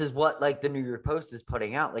 And this is what like the New York Post is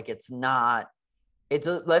putting out. Like let's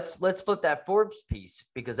flip that Forbes piece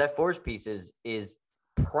because that Forbes piece is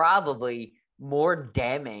probably more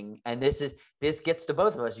damning. And this gets to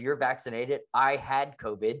both of us. You're vaccinated. I had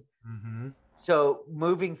COVID. Mm-hmm. So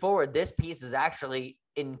moving forward, this piece is actually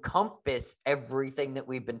encompass everything that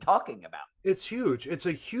we've been talking about. It's huge. It's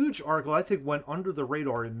a huge article. I think went under the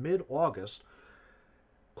radar in mid-August.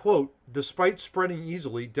 Quote, despite spreading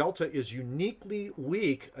easily, Delta is uniquely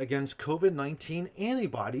weak against COVID-19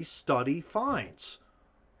 antibody study finds.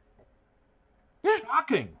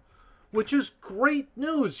 Shocking. Which is great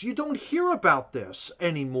news. You don't hear about this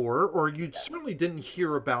anymore, or you certainly didn't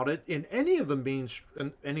hear about it in any of the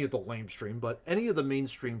lamestream, but any of the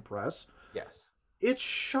mainstream press. Yes. It's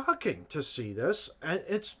shocking to see this, and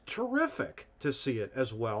it's terrific to see it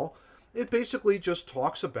as well. It basically just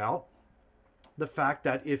talks about the fact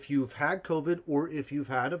that if you've had COVID or if you've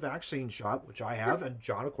had a vaccine shot, which I have, and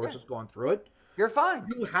John, of course, has gone through it, you're fine.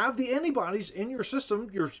 You have the antibodies in your system.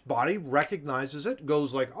 Your body recognizes it,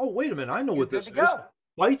 goes like, oh, wait a minute, I know what this is.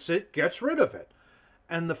 Bites it, gets rid of it.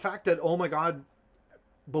 And the fact that, oh my God,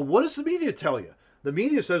 but what does the media tell you? The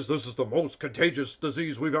media says this is the most contagious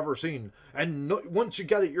disease we've ever seen. And no, once you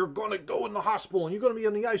get it, you're going to go in the hospital and you're going to be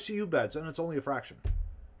in the ICU beds. And it's only a fraction.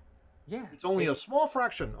 Yeah. It's only a small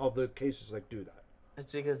fraction of the cases that do that.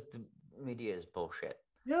 It's because the media is bullshit.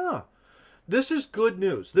 Yeah. This is good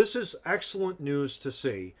news. This is excellent news to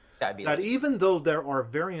see. Fabulous. That even though there are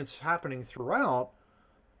variants happening throughout,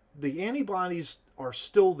 the antibodies are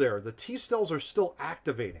still there. The T cells are still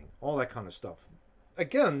activating, all that kind of stuff.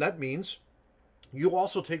 Again, that means you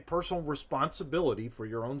also take personal responsibility for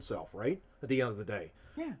your own self, right? At the end of the day.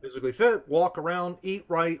 Yeah. Physically fit, walk around, eat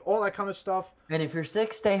right, all that kind of stuff. And if you're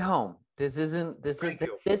sick, stay home. This is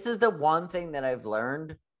the one thing that I've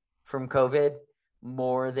learned from COVID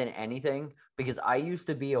more than anything, because I used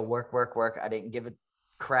to be a work. I didn't give a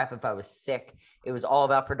crap if I was sick. It was all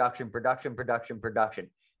about production.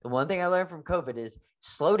 The one thing I learned from COVID is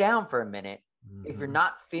slow down for a minute. Mm-hmm. If you're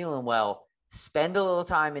not feeling well, spend a little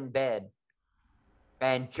time in bed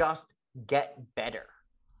and just get better.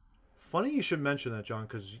 Funny you should mention that, John,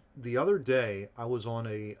 because the other day I was on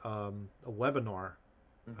a webinar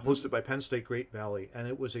hosted by Penn State Great Valley, and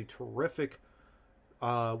it was a terrific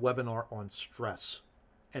webinar on stress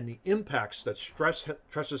and the impacts that stress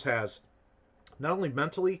has, not only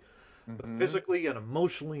mentally, but physically and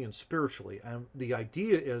emotionally and spiritually. And the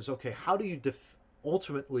idea is, okay, how do you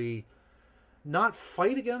ultimately not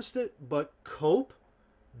fight against it, but cope,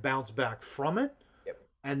 bounce back from it,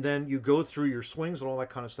 and then you go through your swings and all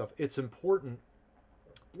that kind of stuff. It's important.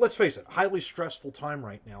 Let's face it, highly stressful time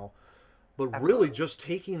right now, but really just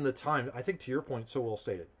taking the time, I think to your point, so well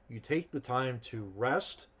stated, you take the time to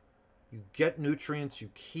rest, you get nutrients,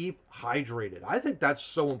 you keep hydrated. I think that's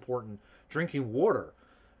so important. Drinking water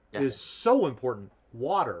is so important.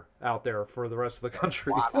 Water out there for the rest of the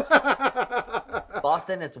country.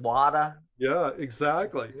 Boston, it's water. Yeah,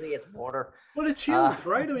 exactly. Really, it's water. But it's huge,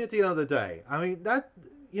 right? I mean, at the end of the day, I mean, that,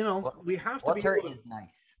 you know, we have to be. Water is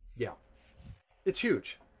nice. Yeah. It's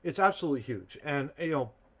huge. It's absolutely huge. And, you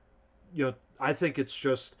know, I think it's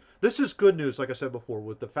just, this is good news, like I said before,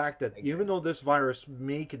 with the fact that even though this virus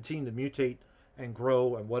may continue to mutate and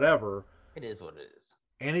grow and whatever, it is what it is.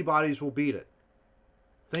 Antibodies will beat it.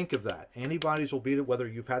 Think of that. Antibodies will beat it whether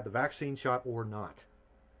you've had the vaccine shot or not.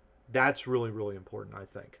 That's really, really important, I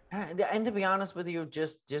think. And to be honest with you,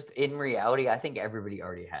 just in reality, I think everybody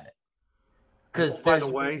already had it. Because by the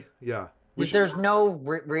way, there's no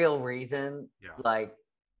real reason, like,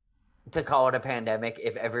 to call it a pandemic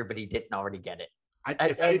if everybody didn't already get it.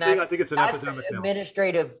 If anything, I think it's an epidemic now.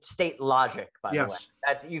 Administrative state logic, by the way.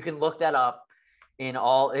 That's, you can look that up. In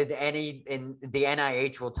the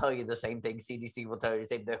NIH will tell you the same thing. CDC will tell you the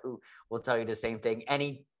same. The WHO will tell you the same thing.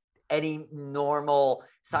 Any normal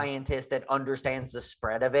scientist that understands the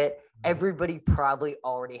spread of it, everybody probably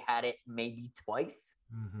already had it maybe twice.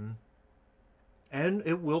 Mm-hmm. And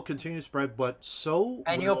it will continue to spread, but so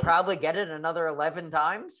and you'll probably get it another 11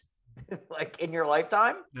 times, like in your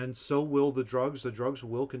lifetime. And so will the drugs. The drugs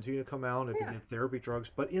will continue to come out if you get therapy drugs.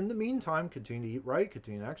 But in the meantime, continue to eat right,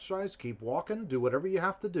 continue to exercise, keep walking, do whatever you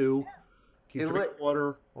have to do. Keep drinking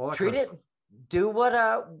water, all that kind of stuff. Do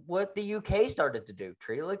what the UK started to do.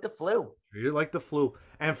 Treat it like the flu. Treat it like the flu.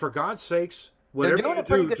 And for God's sakes,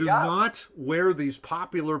 whatever you do not wear these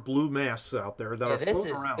popular blue masks out there that are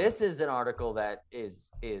floating around. This is an article that is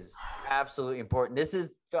absolutely important. This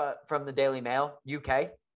is from the Daily Mail, UK.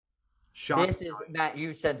 This is, Matt,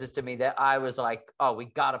 you sent this to me that I was like, oh, we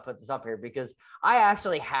got to put this up here because I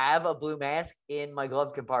actually have a blue mask in my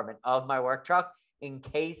glove compartment of my work truck in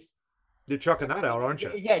case. You're chucking that out, aren't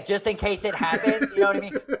you? Yeah, just in case it happens. You know what I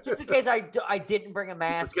mean? Just in case I didn't bring a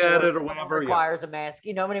mask. Forget it or whatever. Requires a mask.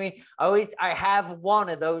 You know what I mean? I have one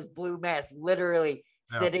of those blue masks literally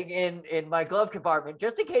sitting in my glove compartment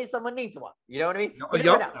just in case someone needs one. You know what I mean?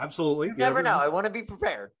 Yep, absolutely. You never know. I want to be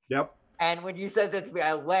prepared. Yep. And when you said that to me,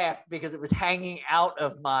 I laughed because it was hanging out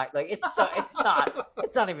of my it's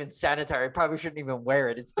not even sanitary. I probably shouldn't even wear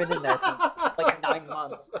it. It's been in there for like 9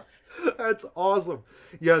 months. That's awesome.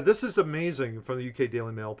 Yeah, this is amazing from the UK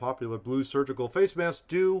Daily Mail. Popular blue surgical face masks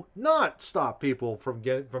do not stop people from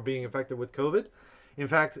being infected with COVID. In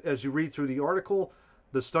fact, as you read through the article,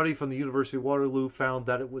 the study from the University of Waterloo found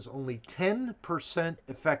that it was only 10%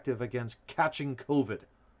 effective against catching COVID.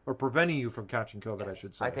 Or preventing you from catching COVID, I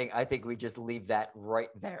should say. I think we just leave that right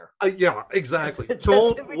there. Yeah, exactly.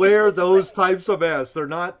 Don't wear those types of masks. They're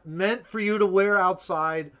not meant for you to wear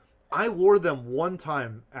outside. I wore them one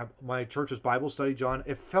time at my church's Bible study, John.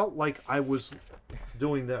 It felt like I was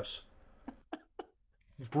doing this,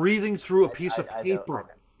 breathing through a piece of paper. I know.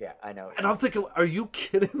 Yeah, I know. And I'm thinking, are you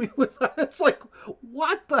kidding me with that? It's like,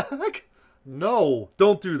 what the heck? No,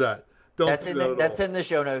 don't do that. That's in the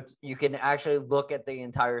show notes. You can actually look at the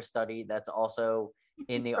entire study. That's also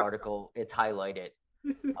in the article. It's highlighted.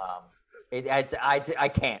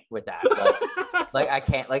 I can't with that. Like I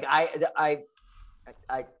can't. Like I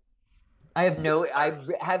have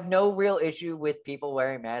no real issue with people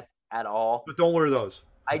wearing masks at all. But don't wear those.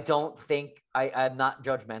 I don't think I'm not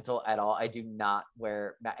judgmental at all. I do not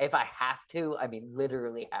wear if I have to. I mean,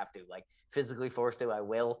 literally have to. Like physically forced to, I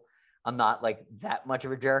will. I'm not like that much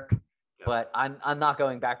of a jerk. But I'm not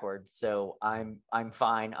going backwards, so I'm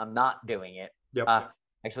fine. I'm not doing it. Yep. I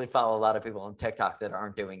actually follow a lot of people on TikTok that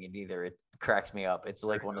aren't doing it either. It cracks me up. It's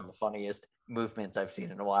like one of the funniest movements I've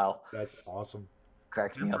seen in a while. That's awesome.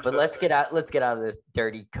 Cracks me up. But let's get out of this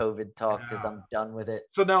dirty COVID talk because I'm done with it.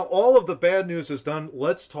 So now all of the bad news is done.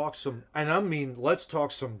 Let's talk some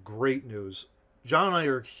great news. John and I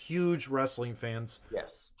are huge wrestling fans.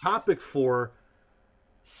 Yes. Topic 4: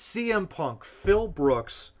 CM Punk, Phil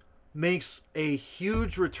Brooks makes a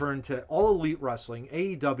huge return to All Elite Wrestling,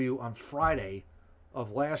 AEW, on Friday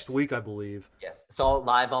of last week, I believe. Yes. Saw it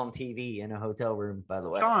live on TV in a hotel room, by the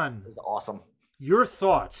way. John, it was awesome. Your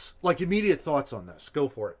thoughts, like immediate thoughts on this. Go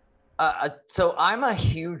for it. So I'm a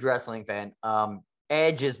huge wrestling fan.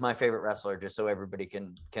 Edge is my favorite wrestler, just so everybody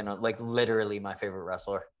can like literally my favorite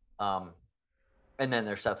wrestler. And then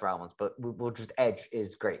there's Seth Rollins, but we'll just Edge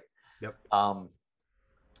is great. Yep.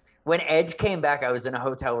 When Edge came back, I was in a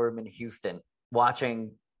hotel room in Houston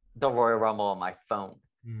watching the Royal Rumble on my phone.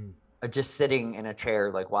 Just sitting in a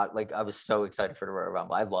chair, like I was so excited for the Royal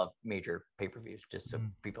Rumble. I love major pay-per-views, just so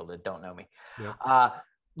people that don't know me. Yeah.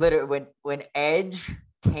 Literally, when Edge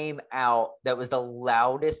came out, that was the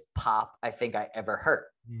loudest pop I think I ever heard.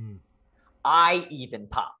 I even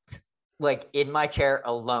popped, like in my chair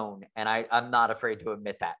alone, and I'm not afraid to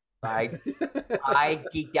admit that. I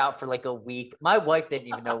geeked out for like a week. My wife didn't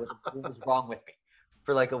even know what was wrong with me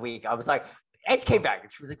for like a week. I was like, Edge came back,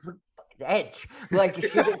 and she was like, what? Edge, like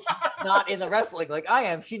she's not in the wrestling like I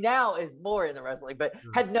am. She now is more in the wrestling, but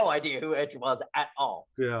had no idea who Edge was at all.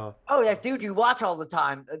 Yeah. Oh, that dude you watch all the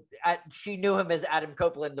time. She knew him as Adam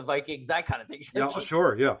Copeland, the Vikings, that kind of thing. Yeah,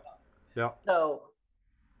 sure. Yeah. Yeah. So,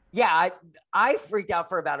 yeah, I freaked out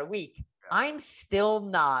for about a week. I'm still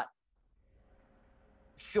not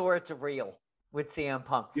sure it's real with CM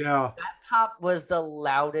Punk. Yeah. That pop was the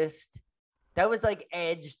loudest. That was like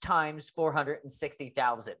Edge times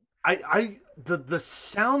 460,000. The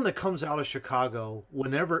sound that comes out of Chicago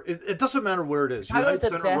whenever it doesn't matter where it is. United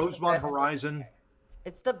Center, Rosemont Horizon.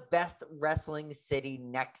 It's the best wrestling city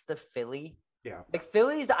next to Philly. Yeah. Like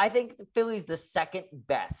I think Philly's the second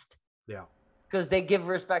best. Yeah. Because they give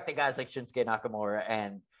respect to guys like Shinsuke Nakamura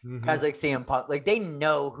and guys like CM Punk. Like they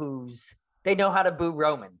know how to boo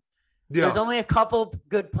Roman. Yeah. There's only a couple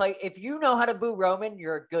good play. If you know how to boo Roman,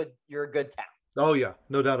 you're a good town. Oh yeah,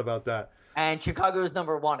 no doubt about that. And Chicago is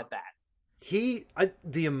number one at that.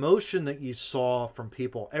 The emotion that you saw from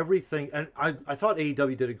people, everything, and I thought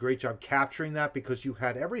AEW did a great job capturing that because you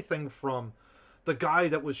had everything from the guy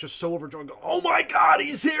that was just so overjoyed, oh my God,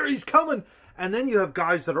 he's here, he's coming, and then you have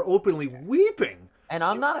guys that are openly weeping. And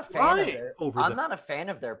I'm not a fan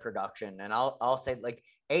of their production, and I'll say like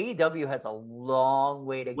AEW has a long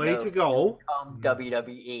way to go to become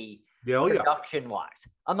WWE. Production wise,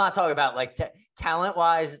 I'm not talking about like talent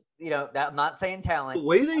wise. You know, that I'm not saying talent. The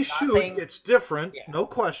way they shoot, it's different, no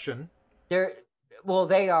question.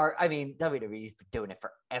 They are. I mean, WWE's been doing it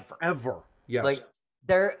forever. Ever, yes. Like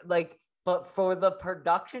they're like, but for the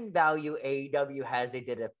production value AEW has, they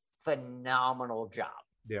did a phenomenal job.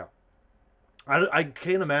 Yeah, I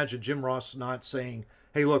can't imagine Jim Ross not saying,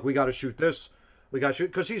 "Hey, look, we got to shoot this. We got to shoot,"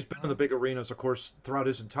 because he's been in the big arenas, of course, throughout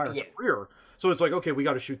his entire career. So it's like, okay, we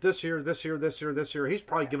got to shoot this here, this here, this here, this here. He's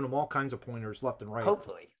probably giving them all kinds of pointers left and right.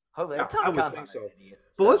 Hopefully. Yeah, I would think so.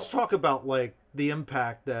 So let's talk about like the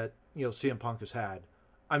impact that CM Punk has had.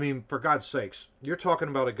 I mean, for God's sakes, you're talking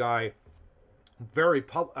about a guy, a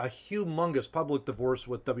humongous public divorce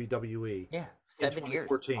with WWE. Yeah, 7 years.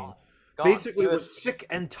 2014. Basically was sick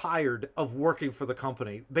and tired of working for the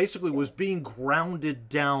company. Basically was being grounded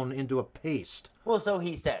down into a paste. Well, so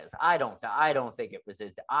he says. I don't think it was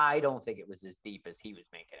as deep as he was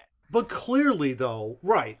making it. But clearly, though,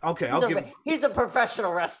 right? Okay, he's a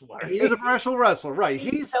professional wrestler. He is a professional wrestler, right?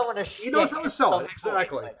 He knows how to sell it,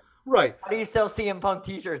 exactly. Right. How do you sell CM Punk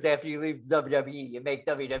T-shirts after you leave WWE? You make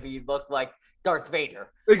WWE look like Darth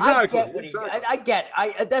Vader. Exactly. I get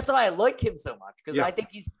it. That's why I like him so much because I think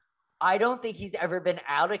I don't think he's ever been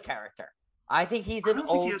out of character. I think he's an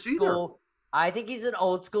old school. I think he's an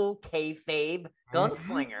old school kayfabe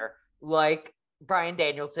gunslinger, like Bryan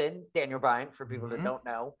Danielson, Daniel Bryan, for people that don't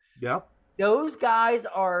know. Yep. Those guys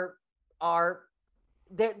are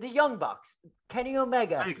the Young Bucks, Kenny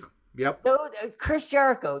Omega. Yep. Chris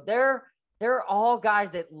Jericho. They're all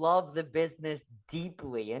guys that love the business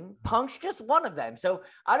deeply, and Punk's just one of them. So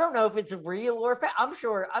I don't know if it's real or I'm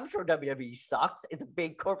sure WWE sucks. It's a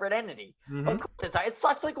big corporate entity. Of course, it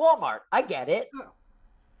sucks like Walmart. I get it.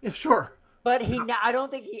 Yeah, sure. But I don't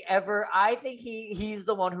think he ever. I think he's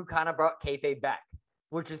the one who kind of brought kayfabe back,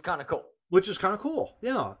 which is kind of cool. Which is kind of cool,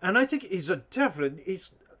 yeah. And I think he's a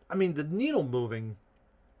definite. I mean, the needle moving,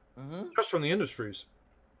 just from the industries.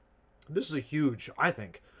 This is a huge, I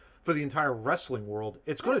think, for the entire wrestling world.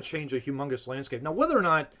 It's going to change a humongous landscape. Now, whether or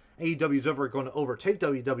not AEW is ever going to overtake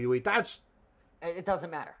WWE, it doesn't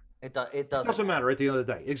matter. It doesn't matter at the end of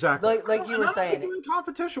the day. Exactly. Like you were saying, in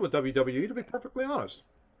competition with WWE, to be perfectly honest.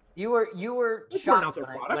 You were shocked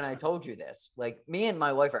when I told you this. Like, me and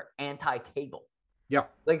my wife are anti-cable. Yeah.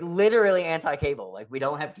 Like, literally anti-cable. Like, we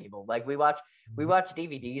don't have cable. Like, we watch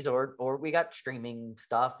DVDs or we got streaming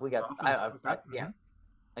stuff. We got yeah.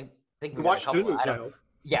 I think we watch Hulu.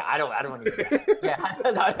 Yeah, I don't even. Yeah,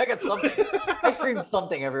 I got something. I stream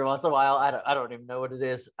something every once in a while. I don't even know what it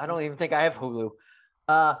is. I don't even think I have Hulu.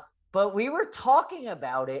 But we were talking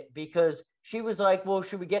about it because she was like, "Well,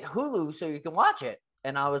 should we get Hulu so you can watch it?"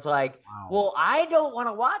 And I was like, wow. "Well, I don't want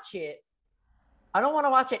to watch it. I don't want to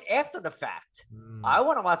watch it after the fact. I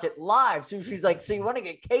want to watch it live." So she's like, "So you want to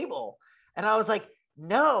get cable?" And I was like,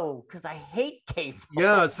 "No, because I hate cable."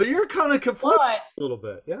 Yeah, so you're kind of conflicted a little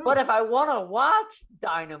bit. Yeah. But if I want to watch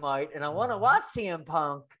Dynamite and I want to watch CM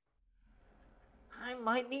Punk, I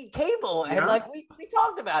might need cable. And like we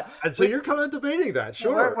talked about. And so you're kind of debating that,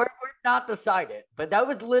 sure. We're not decided. But that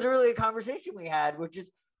was literally a conversation we had, which is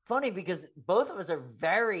funny because both of us are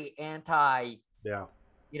very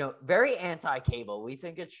very anti-cable. We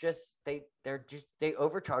think it's just they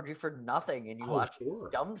overcharge you for nothing and you watch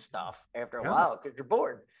dumb stuff after a while because you're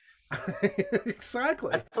bored.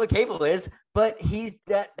 Exactly. That's what cable is. But he's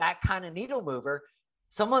that kind of needle mover.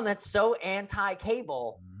 Someone that's so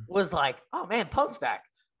anti-cable was like, "Oh man, Punk's back."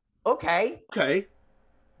 Okay.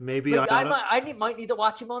 Maybe I might need to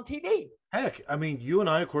watch him on TV. Heck, I mean, you and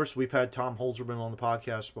I, of course, we've had Tom Holzerman on the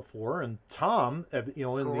podcast before, and Tom,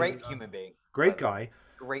 great human being, great guy.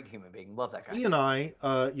 Great human being. Love that guy. He and I,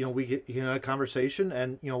 we had a conversation,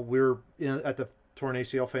 and, we're at the Torn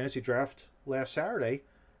ACL Fantasy Draft last Saturday.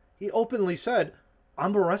 He openly said,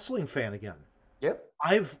 "I'm a wrestling fan again." Yep.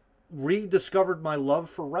 I've rediscovered my love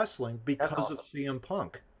for wrestling because of CM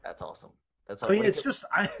Punk. That's awesome. I mean, it's just...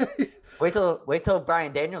 Wait till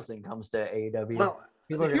Bryan Danielson comes to AEW. Well,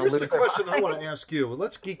 here's the question I want to ask you.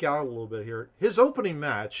 Let's geek out a little bit here. His opening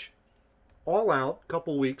match, All Out, a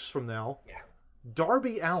couple weeks from now. Yeah.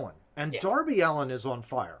 Darby Allin. And Darby Allin is on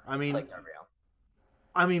fire. I mean, like Darby Allin.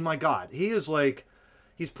 I mean, my God. He is like,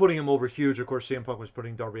 he's putting him over huge. Of course, CM Punk was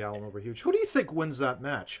putting Darby Allin over huge. Who do you think wins that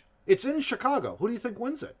match? It's in Chicago. Who do you think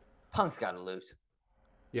wins it? Punk's got to lose.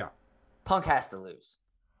 Yeah. Punk has to lose.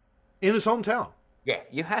 In his hometown. Yeah,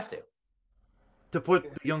 you have to. To put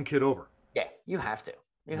the young kid over. Yeah, you have to.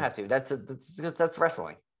 You have to. That's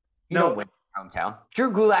wrestling. You don't win in your hometown.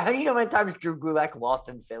 Drew Gulak. How do you know how many times Drew Gulak lost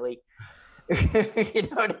in Philly? You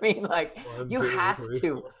know what I mean? Like, you have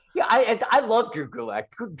to. Yeah, I love Drew Gulak.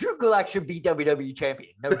 Drew Gulak should be WWE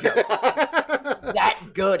champion. No joke. That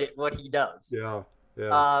good at what he does. Yeah.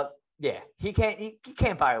 Yeah. He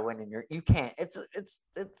can't buy a win in your. You can't. It's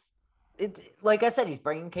like I said. He's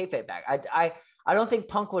bringing kayfabe back. I don't think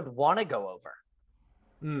Punk would want to go over.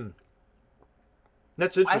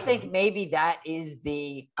 That's interesting. I think maybe that is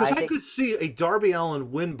the. Because I could see a Darby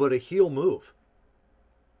Allin win, but a heel move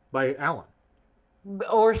by Allin.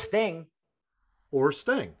 Or Sting.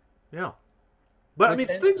 Yeah. But I mean,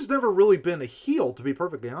 Sting's never really been a heel, to be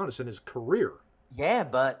perfectly honest, in his career. Yeah,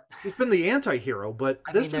 but he's been the anti-hero. But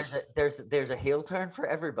there's a heel turn for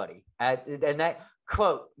everybody, and that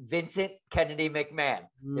quote Vincent Kennedy McMahon.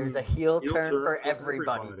 There's a heel turn for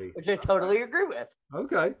everybody, which I totally agree with.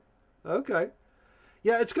 Okay.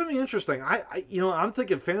 Yeah, it's going to be interesting. I'm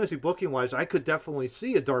thinking fantasy booking wise, I could definitely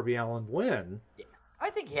see a Darby Allin win. Yeah, I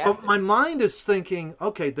think he has. But my mind is thinking,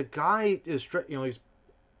 okay, the guy is, he's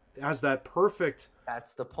has that perfect.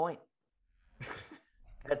 That's the point.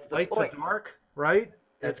 That's the light point. To dark, right?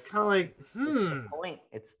 It's kind of like, the point.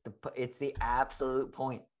 It's the absolute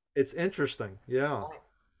point. It's interesting, yeah.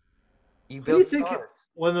 You build stars.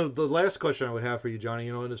 One of the last question I would have for you, Johnny,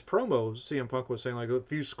 in his promo, CM Punk was saying like a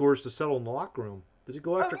few scores to settle in the locker room. Does he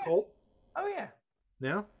go after Colt? Oh yeah.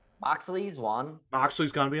 Yeah. Moxley's one.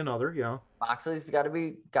 Moxley's gonna be another. Yeah. Moxley's got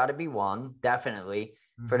to be one, definitely.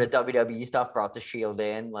 For the WWE stuff, brought the Shield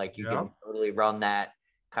in, like you can totally run that.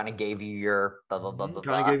 Kind of gave you your blah blah blah blah.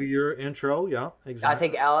 Kind of gave you your intro, yeah,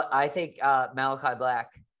 exactly. I think Malachi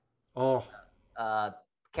Black,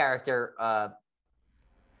 character,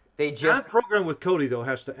 they just that program with Cody though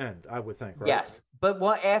has to end, I would think, right? Yes, but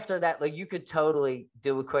what after that, like you could totally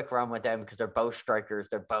do a quick run with them because they're both strikers,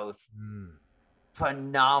 they're both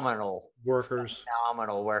phenomenal workers,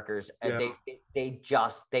 and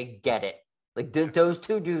they get it. Like those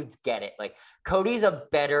two dudes get it. Like Cody's a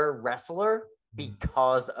better wrestler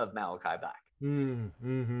because of Malachi Black.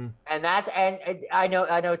 And that's and I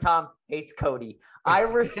know Tom hates Cody. I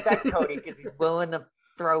respect Cody because he's willing to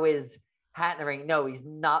throw his hat in the ring. No, he's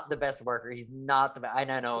not the best worker. He's not the best. I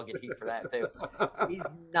know I'll get heat for that too. He's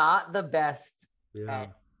not the best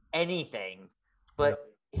at anything, but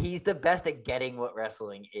he's the best at getting what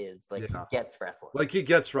wrestling is. Like he gets wrestling. Like he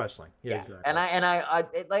gets wrestling. Yeah, exactly. And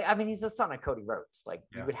I mean, he's the son of Cody Rhodes. Like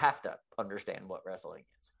you would have to understand what wrestling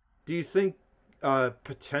is. Do you think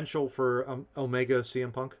potential for Omega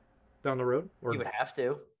CM Punk down the road? Or... You would have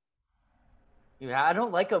to. I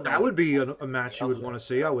don't like Omega. That would be a match you would want to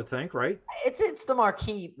see, I would think, right? It's the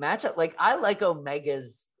marquee matchup. Like I like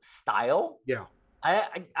Omega's style. Yeah.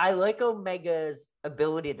 I like Omega's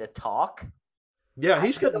ability to talk. Yeah,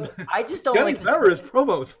 he's getting. I just don't like better his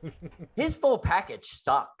promos. His full package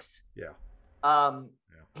sucks. Yeah.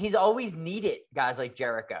 He's always needed guys like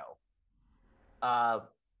Jericho,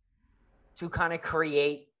 to kind of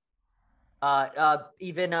create.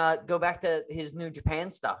 Even go back to his New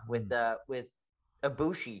Japan stuff with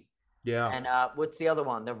Ibushi. Yeah. And what's the other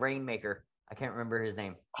one? The Rainmaker. I can't remember his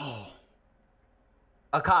name. Oh.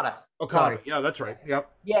 Okada. Sorry. Yeah, that's right.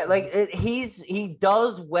 Yep. Yeah, like he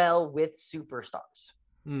does well with superstars.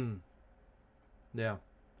 Yeah. Okay.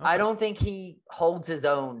 I don't think he holds his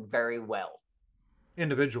own very well.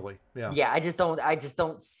 Individually. Yeah. Yeah, I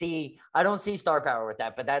don't see star power with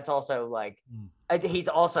that, but that's also like he's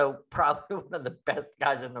also probably one of the best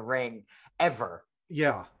guys in the ring ever.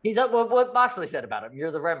 Yeah. He's what Moxley said about him.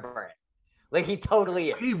 You're the Rembrandt. Like he totally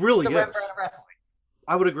is. He really is. Rembrandt of wrestling.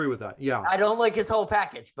 I would agree with that. Yeah. I don't like his whole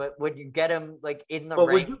package, but when you get him like in the ring,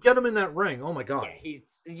 when you get him in that ring, oh my god,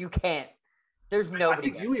 you can't. There's nobody. I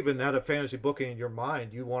think you even had a fantasy booking in your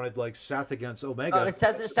mind. You wanted like Seth against Omega.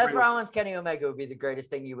 Seth Rollins, Kenny Omega would be the greatest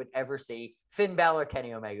thing you would ever see. Finn Balor,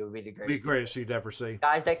 Kenny Omega would be the greatest. You'd ever see.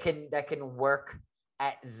 Guys that can work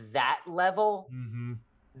at that level.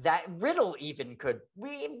 That Riddle even could.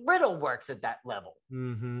 Riddle works at that level.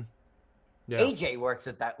 Yeah. AJ works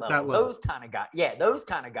at that level. Those kind of guys. Yeah, those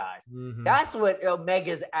kind of guys. That's what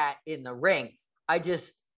Omega's at in the ring. I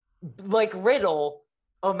just like Riddle.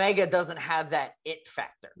 Omega doesn't have that it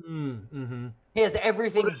factor. He has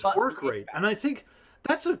everything. But his work rate, and I think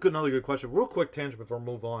that's another good question. Real quick tangent before we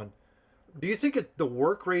move on. Do you think the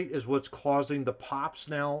work rate is what's causing the pops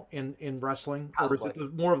now in wrestling, Probably. or is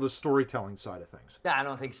it more of the storytelling side of things? No, I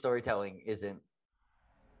don't think storytelling isn't.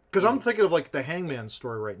 Because I'm thinking of like the Hangman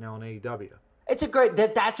story right now in AEW. It's a great.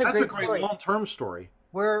 That's a great long-term story.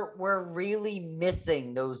 We're really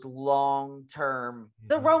missing those long-term.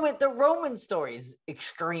 The Roman story is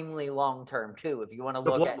extremely long-term too. If you want to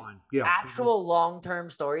look at actual long-term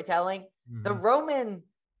storytelling, the Roman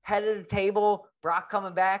head of the table, Brock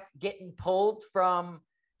coming back, getting pulled from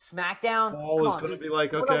SmackDown. Always going to be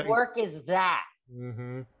like, okay. What a work is that?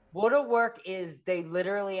 What a work is they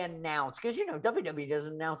literally announce, because WWE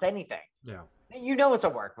doesn't announce anything. Yeah. It's a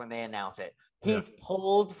work when they announce it. He's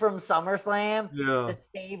pulled from SummerSlam to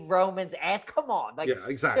save Roman's ass. Come on.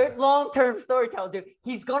 Exactly. They're long-term storytelling, dude.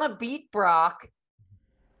 He's going to beat Brock.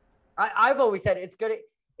 I've always said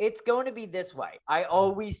it's going to be this way. I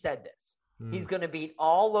always said this. He's going to beat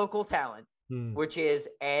all local talent, which is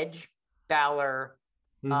Edge, Balor,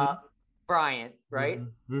 Bryant, right?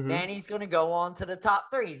 Then he's going to go on to the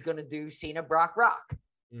top three. He's going to do Cena, Brock, Rock.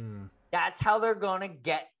 That's how they're going to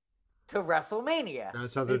get to WrestleMania.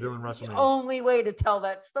 That's how they're doing WrestleMania. The only way to tell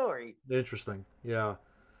that story. Interesting. Yeah.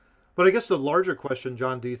 But I guess the larger question,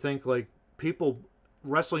 John, do you think like people,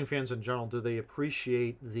 wrestling fans in general, do they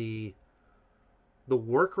appreciate the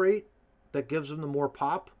work rate that gives them the more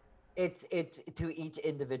pop? It's to each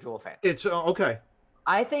individual fan. It's okay.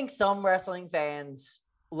 I think some wrestling fans,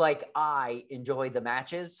 like I, enjoy the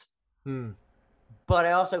matches. But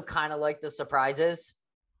I also kind of like the surprises.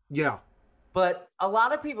 Yeah. But a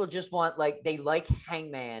lot of people just want, they like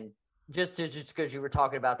Hangman, just because you were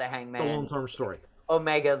talking about the Hangman. The long-term story.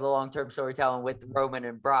 Omega, the long-term storytelling with Roman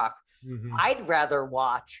and Brock. I'd rather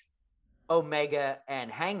watch Omega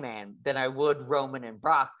and Hangman than I would Roman and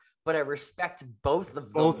Brock. but I respect both of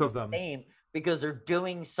them. Both of them. Same, because they're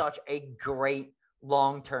doing such a great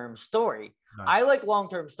long-term story. Nice. I like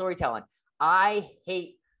long-term storytelling. I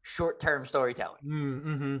hate short-term storytelling.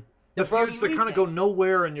 Mm-hmm. The feuds that kind of go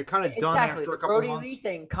nowhere, and you're kind of done after a couple Brody months. Lee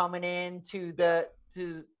thing coming into the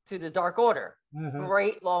Dark Order. Mm-hmm.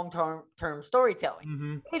 Great long-term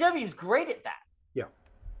storytelling. AEW is great at that. Yeah.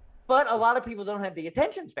 But a lot of people don't have the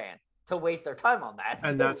attention span to waste their time on that.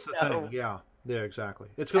 And that's the thing. Yeah. Yeah, exactly.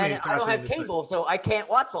 It's going to be fascinating. I don't have cable, so I can't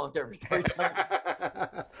watch long-term storytelling.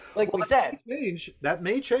 Like we said. That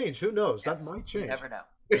may change. Who knows? Yes. That might change. You never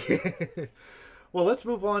know. Well, let's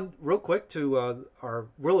move on real quick to our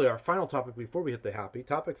final topic before we hit the happy.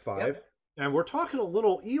 Topic 5. Yep. And we're talking a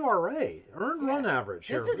little ERA, earned run average.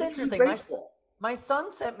 This is interesting. My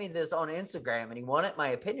son sent me this on Instagram, and he wanted my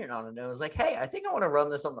opinion on it. And I was like, hey, I think I want to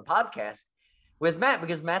run this on the podcast with Matt,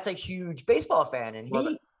 because Matt's a huge baseball fan.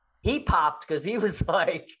 And he popped because he was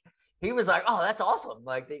like, oh, that's awesome,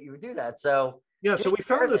 like that you would do that. So yeah, so we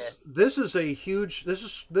found this. This is a huge.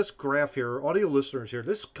 This graph here, audio listeners here.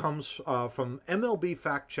 This comes from MLB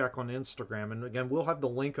Fact Check on Instagram, and again, we'll have the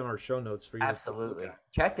link in our show notes for you. Absolutely,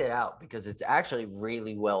 check it out because it's actually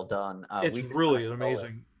really well done. It's really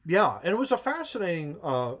amazing. Yeah, and it was a fascinating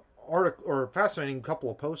article or fascinating couple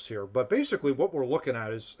of posts here. But basically, what we're looking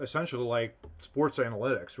at is essentially like sports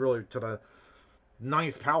analytics, really to the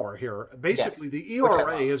ninth power here. Basically, the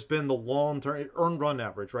ERA has been the long-term earned run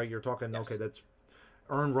average, right? You're talking, okay, that's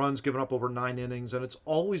earned runs given up over 9 innings, and it's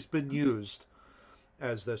always been used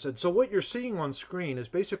as this. And so what you're seeing on screen is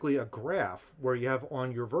basically a graph where you have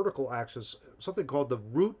on your vertical axis something called the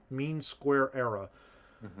root mean square error,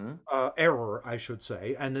 I should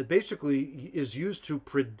say, and it basically is used to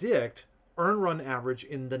predict earned run average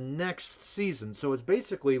in the next season. So it's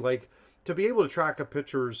basically like to be able to track a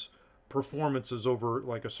pitcher's performances over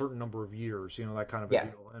like a certain number of years, that kind of a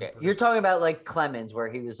deal. And you're talking about like Clemens,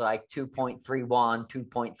 where he was like 2.31,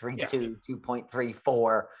 2.32,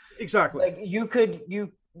 2.34. Exactly. Like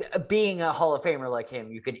being a Hall of Famer like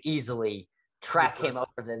him, you could easily track him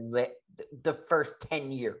over the first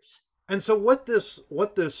 10 years. And so what this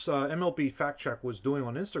MLB Fact Check was doing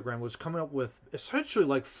on Instagram was coming up with essentially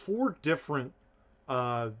like 4 different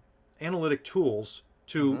analytic tools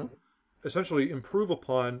to essentially improve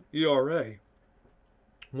upon ERA.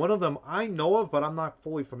 One of them I know of, but I'm not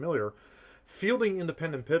fully familiar. Fielding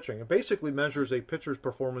independent pitching. It basically measures a pitcher's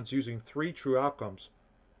performance using 3 true outcomes: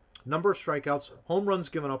 number of strikeouts, home runs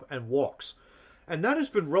given up, and walks. And that has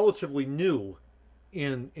been relatively new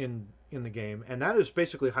in the game, and that is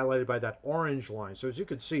basically highlighted by that orange line. So as you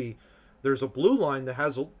can see, there's a blue line that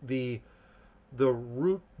has the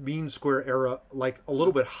root mean square error like a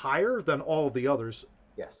little bit higher than all of the others.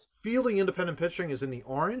 Yes. Fielding independent pitching is in the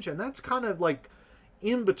orange, and that's kind of like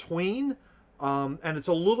in between. And it's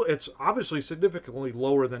obviously significantly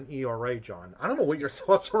lower than ERA, John. I don't know what your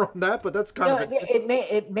thoughts are on that, but that's kind of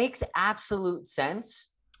it makes absolute sense.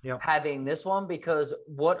 Having this one, because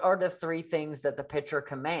what are the 3 things that the pitcher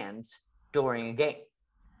commands during a game?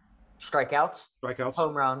 Strikeouts,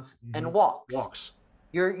 home runs, and walks.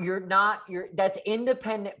 That's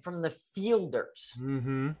independent from the fielders.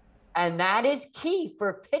 And that is key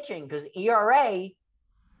for pitching, because ERA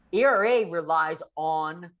relies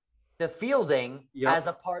on the fielding as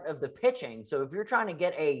a part of the pitching. So if you're trying to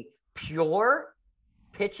get a pure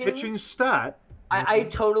pitching stat, I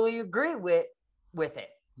totally agree with it.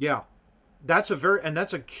 Yeah, that's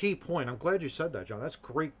a key point. I'm glad you said that, John. That's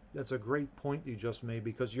great. That's a great point you just made,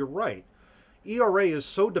 because you're right. ERA is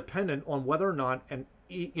so dependent on whether or not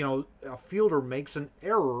a fielder makes an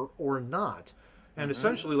error or not. And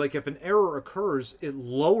essentially, like if an error occurs, it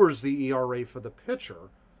lowers the ERA for the pitcher,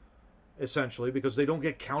 essentially, because they don't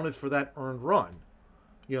get counted for that earned run.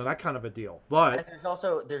 That kind of a deal. But and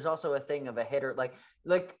there's also a thing of a hitter like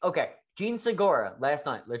okay, Gene Segura last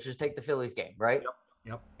night. Let's just take the Phillies game, right?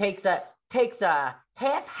 Yep. Takes a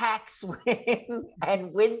half hack swing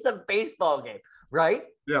and wins a baseball game, right?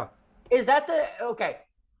 Yeah. Is that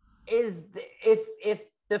if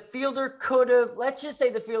the fielder could have, let's just say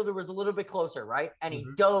the fielder was a little bit closer, right? And he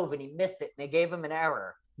dove and he missed it and they gave him an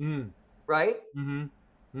error, right?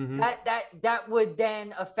 That would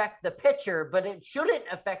then affect the pitcher, but it shouldn't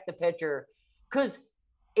affect the pitcher, because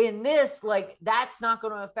in this, like, that's not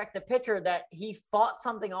going to affect the pitcher that he fought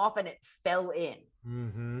something off and it fell in.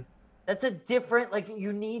 That's a different, like,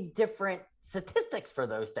 you need different statistics for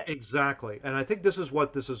those things. Exactly. And I think this is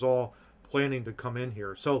what this is all planning to come in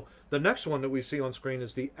here. So the next one that we see on screen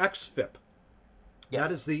is the XFIP. That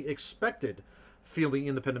is the expected fielding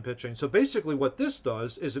independent pitching. So basically what this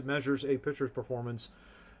does is it measures a pitcher's performance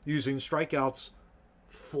using strikeouts,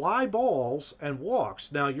 fly balls and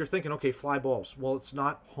walks. Now you're thinking, okay, fly balls. Well, it's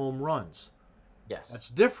not home runs. Yes. That's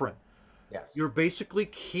different. Yes. You're basically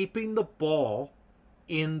keeping the ball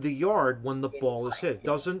in the yard when the ball is hit.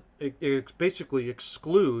 It basically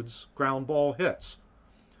excludes ground ball hits.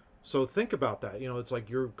 So think about that. It's like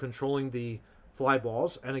you're controlling the fly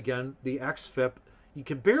balls, and again, the xFIP, you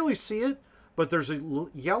can barely see it, but there's a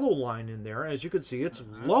yellow line in there. As you can see, it's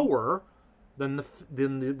lower than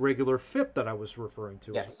the regular FIP that I was referring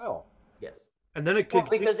to as well. Yes. And then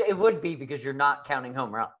because you're not counting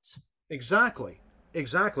home runs. Exactly.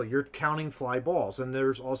 You're counting fly balls, and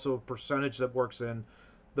there's also a percentage that works in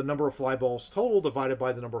the number of fly balls total divided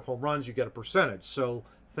by the number of home runs. You get a percentage. So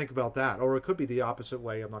think about that. Or it could be the opposite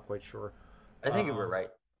way. I'm not quite sure. I think you were right.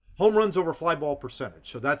 Home runs over fly ball percentage.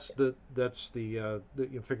 So that's the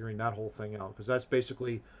figuring that whole thing out, because that's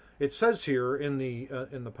basically, it says here in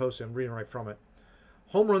the post, I'm reading right from it.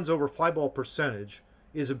 Home runs over fly ball percentage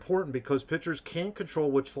is important because pitchers can't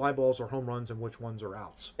control which fly balls are home runs and which ones are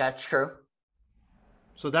outs. That's true.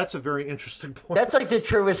 So that's a very interesting point. That's like the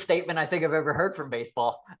truest statement I think I've ever heard from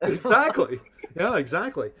baseball. Exactly. Yeah,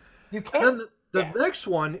 exactly. You can't. And then the next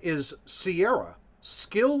one is SIERA,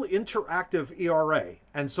 Skill Interactive ERA.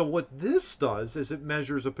 And so what this does is it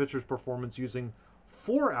measures a pitcher's performance using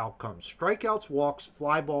 4 outcomes: strikeouts, walks,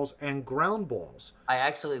 fly balls, and ground balls. I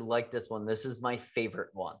actually like this one. This is my favorite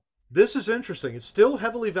one. This is interesting. It still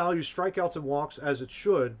heavily values strikeouts and walks as it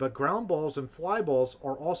should, but ground balls and fly balls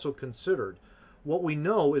are also considered. What we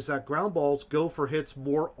know is that ground balls go for hits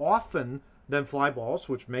more often than fly balls,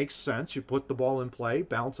 which makes sense. You put the ball in play,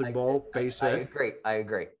 bouncing ball, base hit. I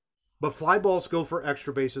agree. But fly balls go for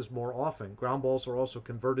extra bases more often. Ground balls are also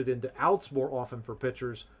converted into outs more often for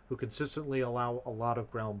pitchers who consistently allow a lot of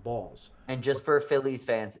ground balls. And just for Phillies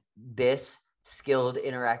fans, this skilled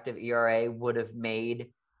interactive ERA would have made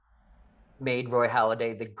Roy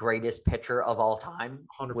Halladay the greatest pitcher of all time,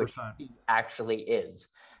 100%. which he actually is.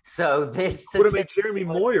 So this would have made Jeremy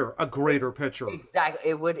Moyer a greater pitcher. Exactly.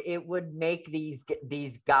 It would make these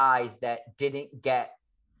guys that didn't get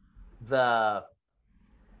that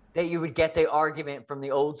you would get the argument from the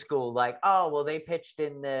old school, like, oh, well, they pitched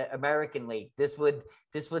in the American League. This would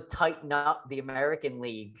tighten up the American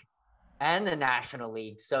League and the National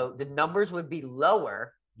League. So the numbers would be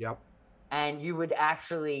lower. Yep. And you would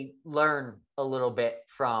actually learn a little bit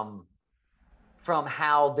from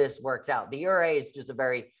how this works out. The ERA is just a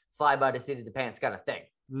very fly by the seat of the pants kind of thing,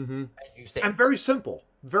 as you say, and very simple.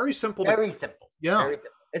 Very simple. Very simple. Yeah, very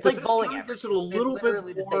simple. It's like bowling average. Gives it a little bit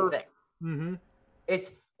more. The same thing. Mm-hmm.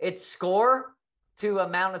 It's score to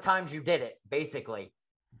amount of times you did it. Basically,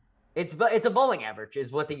 it's a bowling average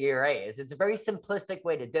is what the ERA is. It's a very simplistic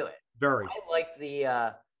way to do it. Very.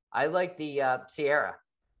 I like the SIERA.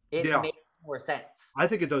 It makes more sense. I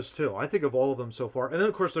think it does too. I think of all of them so far, and then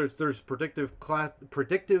of course there's predictive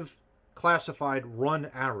classified run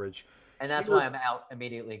average, and that's why I'm out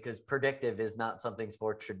immediately, because predictive is not something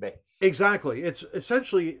sports should be. Exactly. It's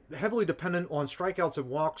essentially heavily dependent on strikeouts and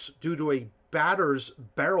walks due to a batter's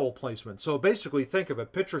barrel placement. So basically, think of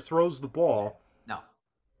it: pitcher throws the ball. No.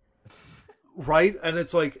 Right, and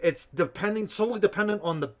it's like it's solely dependent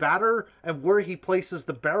on the batter and where he places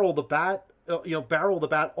the barrel of the bat. Barrel the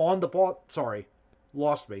bat on the ball. Sorry,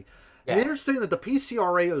 lost me. Yeah. And they're saying that the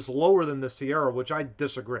PCRA is lower than the SIERA, which I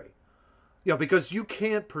disagree. Because you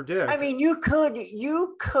can't predict. I mean, you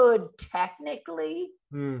could technically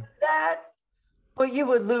that, but you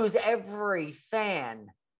would lose every fan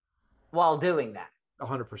while doing that.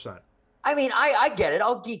 100%. I mean, I get it.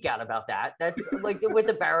 I'll geek out about that. That's like with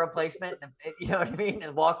the barrel placement, you know what I mean,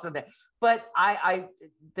 and walks in there. But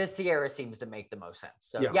the SIERA seems to make the most sense.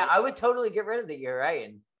 So yeah, I would totally get rid of the ERA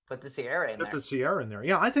and put the SIERA in there. Put the SIERA in there.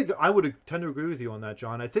 Yeah, I think I would tend to agree with you on that,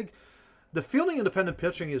 John. I think the fielding independent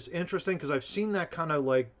pitching is interesting because I've seen that kind of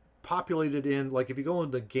like populated in, like if you go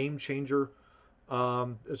into Game Changer,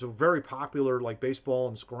 it's a very popular like baseball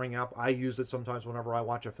and scoring app. I use it sometimes whenever I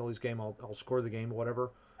watch a Phillies game. I'll score the game or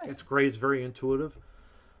whatever. Nice. It's great. It's very intuitive.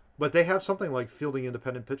 But they have something like fielding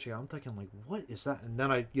independent pitching. I'm thinking, like, what is that? And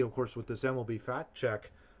then I, of course, with this MLB fact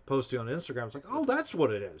check posting on Instagram, it's like, oh, that's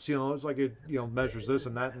what it is. It's like it, measures this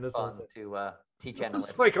and that and this. Fun to teach analytics.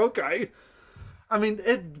 It's like, okay. I mean,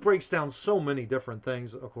 it breaks down so many different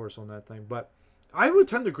things, of course, on that thing. But I would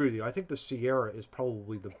tend to agree with you. I think the SIERA is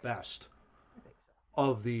probably the best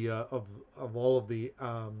of the of all of the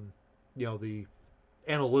the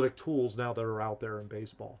analytic tools now that are out there in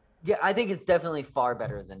baseball. Yeah, I think it's definitely far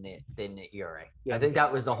better than the ERA. Yeah. I think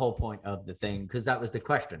that was the whole point of the thing, because that was the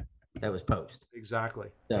question that was posed. Exactly.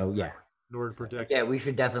 So yeah, in order to predict. Yeah, we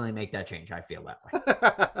should definitely make that change. I feel that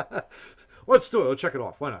way. Let's do it. Let's check it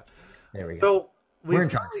off. Why not? There we go. So We're in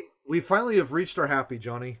charge. We finally have reached our happy,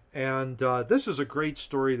 Johnny, and this is a great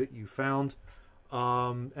story that you found.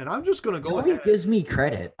 And I'm just going to go ahead. Always gives me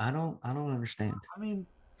credit. I don't understand. I mean,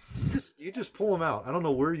 you just pull them out. I don't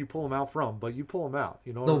know where you pull them out from, but you pull them out.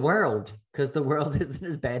 You know, the world, because the world isn't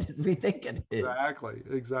as bad as we think it is.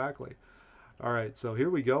 Exactly. All right, so here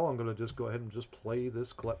we go. I'm going to just go ahead and just play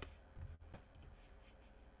this clip.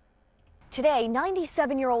 Today,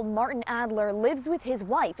 97-year-old Martin Adler lives with his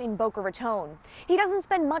wife in Boca Raton. He doesn't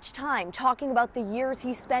spend much time talking about the years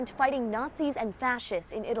he spent fighting Nazis and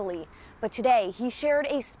fascists in Italy. But today, he shared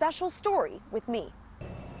a special story with me.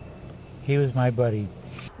 He was my buddy.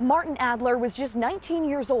 Martin Adler was just 19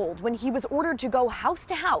 years old when he was ordered to go house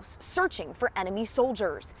to house searching for enemy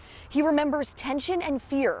soldiers. He remembers tension and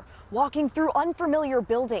fear, walking through unfamiliar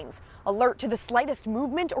buildings, alert to the slightest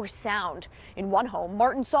movement or sound. In one home,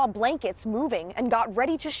 Martin saw blankets moving and got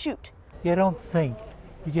ready to shoot. You don't think,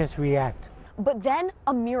 you just react. But then,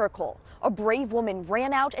 a miracle. A brave woman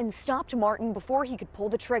ran out and stopped Martin before he could pull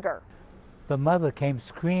the trigger. The mother came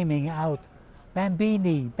screaming out,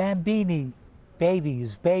 "Bambini, Bambini,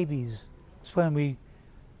 babies, babies." That's when we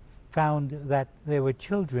found that there were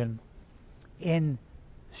children in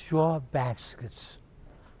straw baskets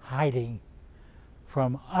hiding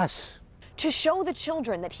from us. To show the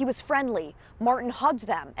children that he was friendly, Martin hugged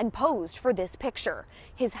them and posed for this picture,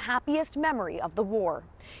 his happiest memory of the war.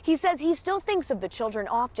 He says he still thinks of the children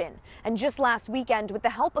often, and just last weekend, with the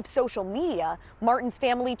help of social media, Martin's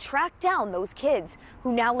family tracked down those kids,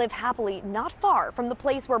 who now live happily not far from the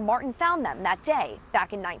place where Martin found them that day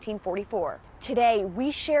back in 1944. Today,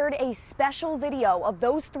 we shared a special video of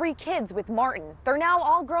those 3 kids with Martin. They're now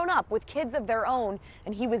all grown up with kids of their own,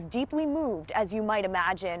 and he was deeply moved, as you might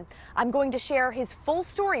imagine. I'm going to share his full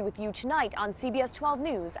story with you tonight on CBS 12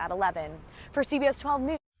 News at 11. For CBS 12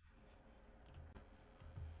 News.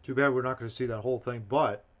 Too bad we're not going to see that whole thing,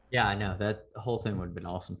 but... Yeah, I know. That whole thing would have been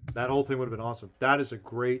awesome. That whole thing would have been awesome. That is a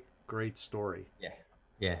great, great story.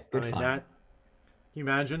 Yeah, good fun. Can you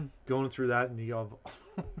imagine going through that and you have...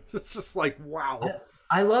 It's just like, wow.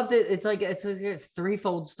 I loved it. It's like a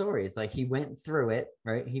threefold story. It's like he went through it,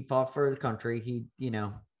 right? He fought for the country. He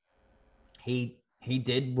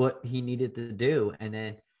did what he needed to do. And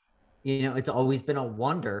then, it's always been a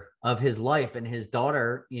wonder of his life, and his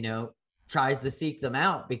daughter, tries to seek them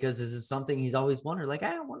out because this is something he's always wondered. Like,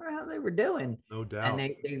 I wonder how they were doing. No doubt. And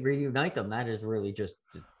they reunite them. That is really just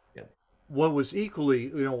good. What was equally,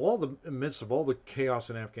 amidst of all the chaos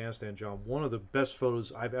in Afghanistan, John, one of the best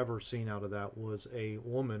photos I've ever seen out of that was a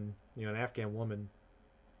woman, an Afghan woman,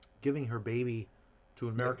 giving her baby to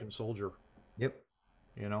an American soldier. Yep.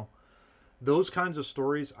 Those kinds of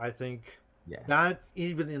stories, I think, that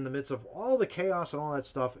even in the midst of all the chaos and all that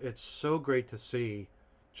stuff, it's so great to see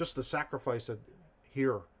just the sacrifice that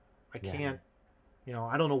here, I can't,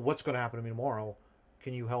 I don't know what's going to happen to me tomorrow.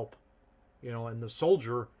 Can you help? And the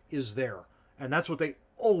soldier is there. And that's what they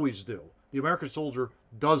always do. The American soldier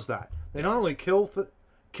does that. They not only kill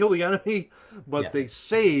the enemy, but they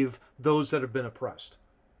save those that have been oppressed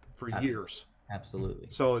for years. Absolutely.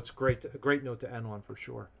 So it's a great note to end on for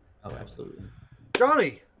sure. Oh, absolutely.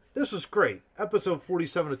 Johnny, this was great. Episode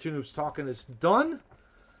 47 of Two Noobs Talking is done.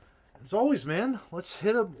 As always, man, let's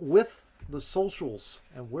hit them with the socials.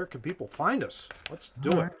 And where can people find us? Let's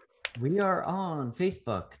do it. We are on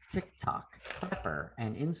Facebook, TikTok, Clapper,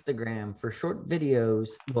 and Instagram for short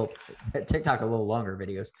videos. Well, TikTok, a little longer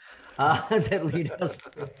videos that lead us.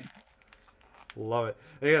 Love it.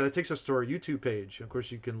 Yeah, that takes us to our YouTube page. Of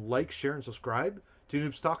course, you can like, share, and subscribe. Two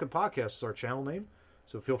Noobs Talking Podcast is our channel name.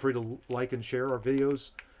 So feel free to like and share our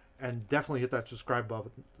videos, and definitely hit that subscribe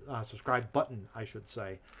button, I should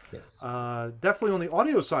say. Yes. Definitely on the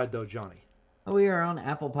audio side, though, Johnny. We are on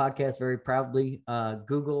Apple Podcasts very proudly.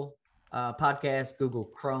 Google Podcast, Google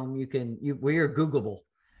Chrome. We are Googleable.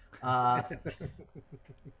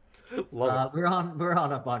 We're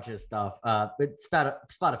on a bunch of stuff. But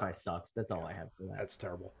Spotify sucks. That's all I have for that. That's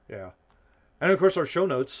terrible. Yeah. And of course, our show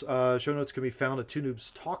notes. Show notes can be found at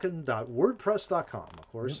twonoobstalking.wordpress.com,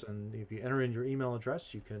 of course. Yep. And if you enter in your email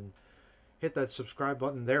address, you can hit that subscribe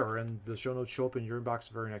button there, and the show notes show up in your inbox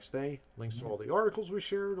the very next day. Links to all the articles we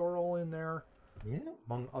shared are all in there. Yeah.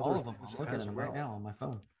 Among other all of them. things I'm looking at them right now on my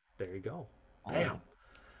phone. There you go. Damn.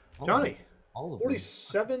 Johnny, all of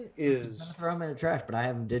 47 is... I'm throw them in the trash, but I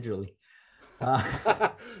have them digitally.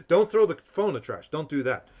 Don't throw the phone in the trash. Don't do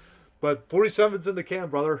that. But 47's in the can,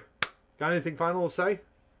 brother. Got anything final to say?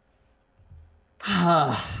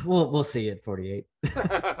 We'll see at 48. It's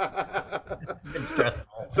been stressful.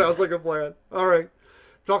 Sounds like a plan. All right.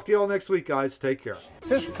 Talk to you all next week, guys. Take care.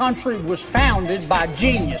 This country was founded by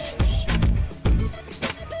geniuses.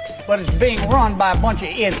 but it's being run by a bunch of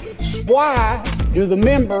idiots. Why do the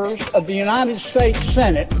members of the United States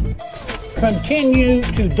Senate continue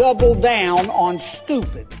to double down on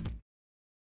stupid?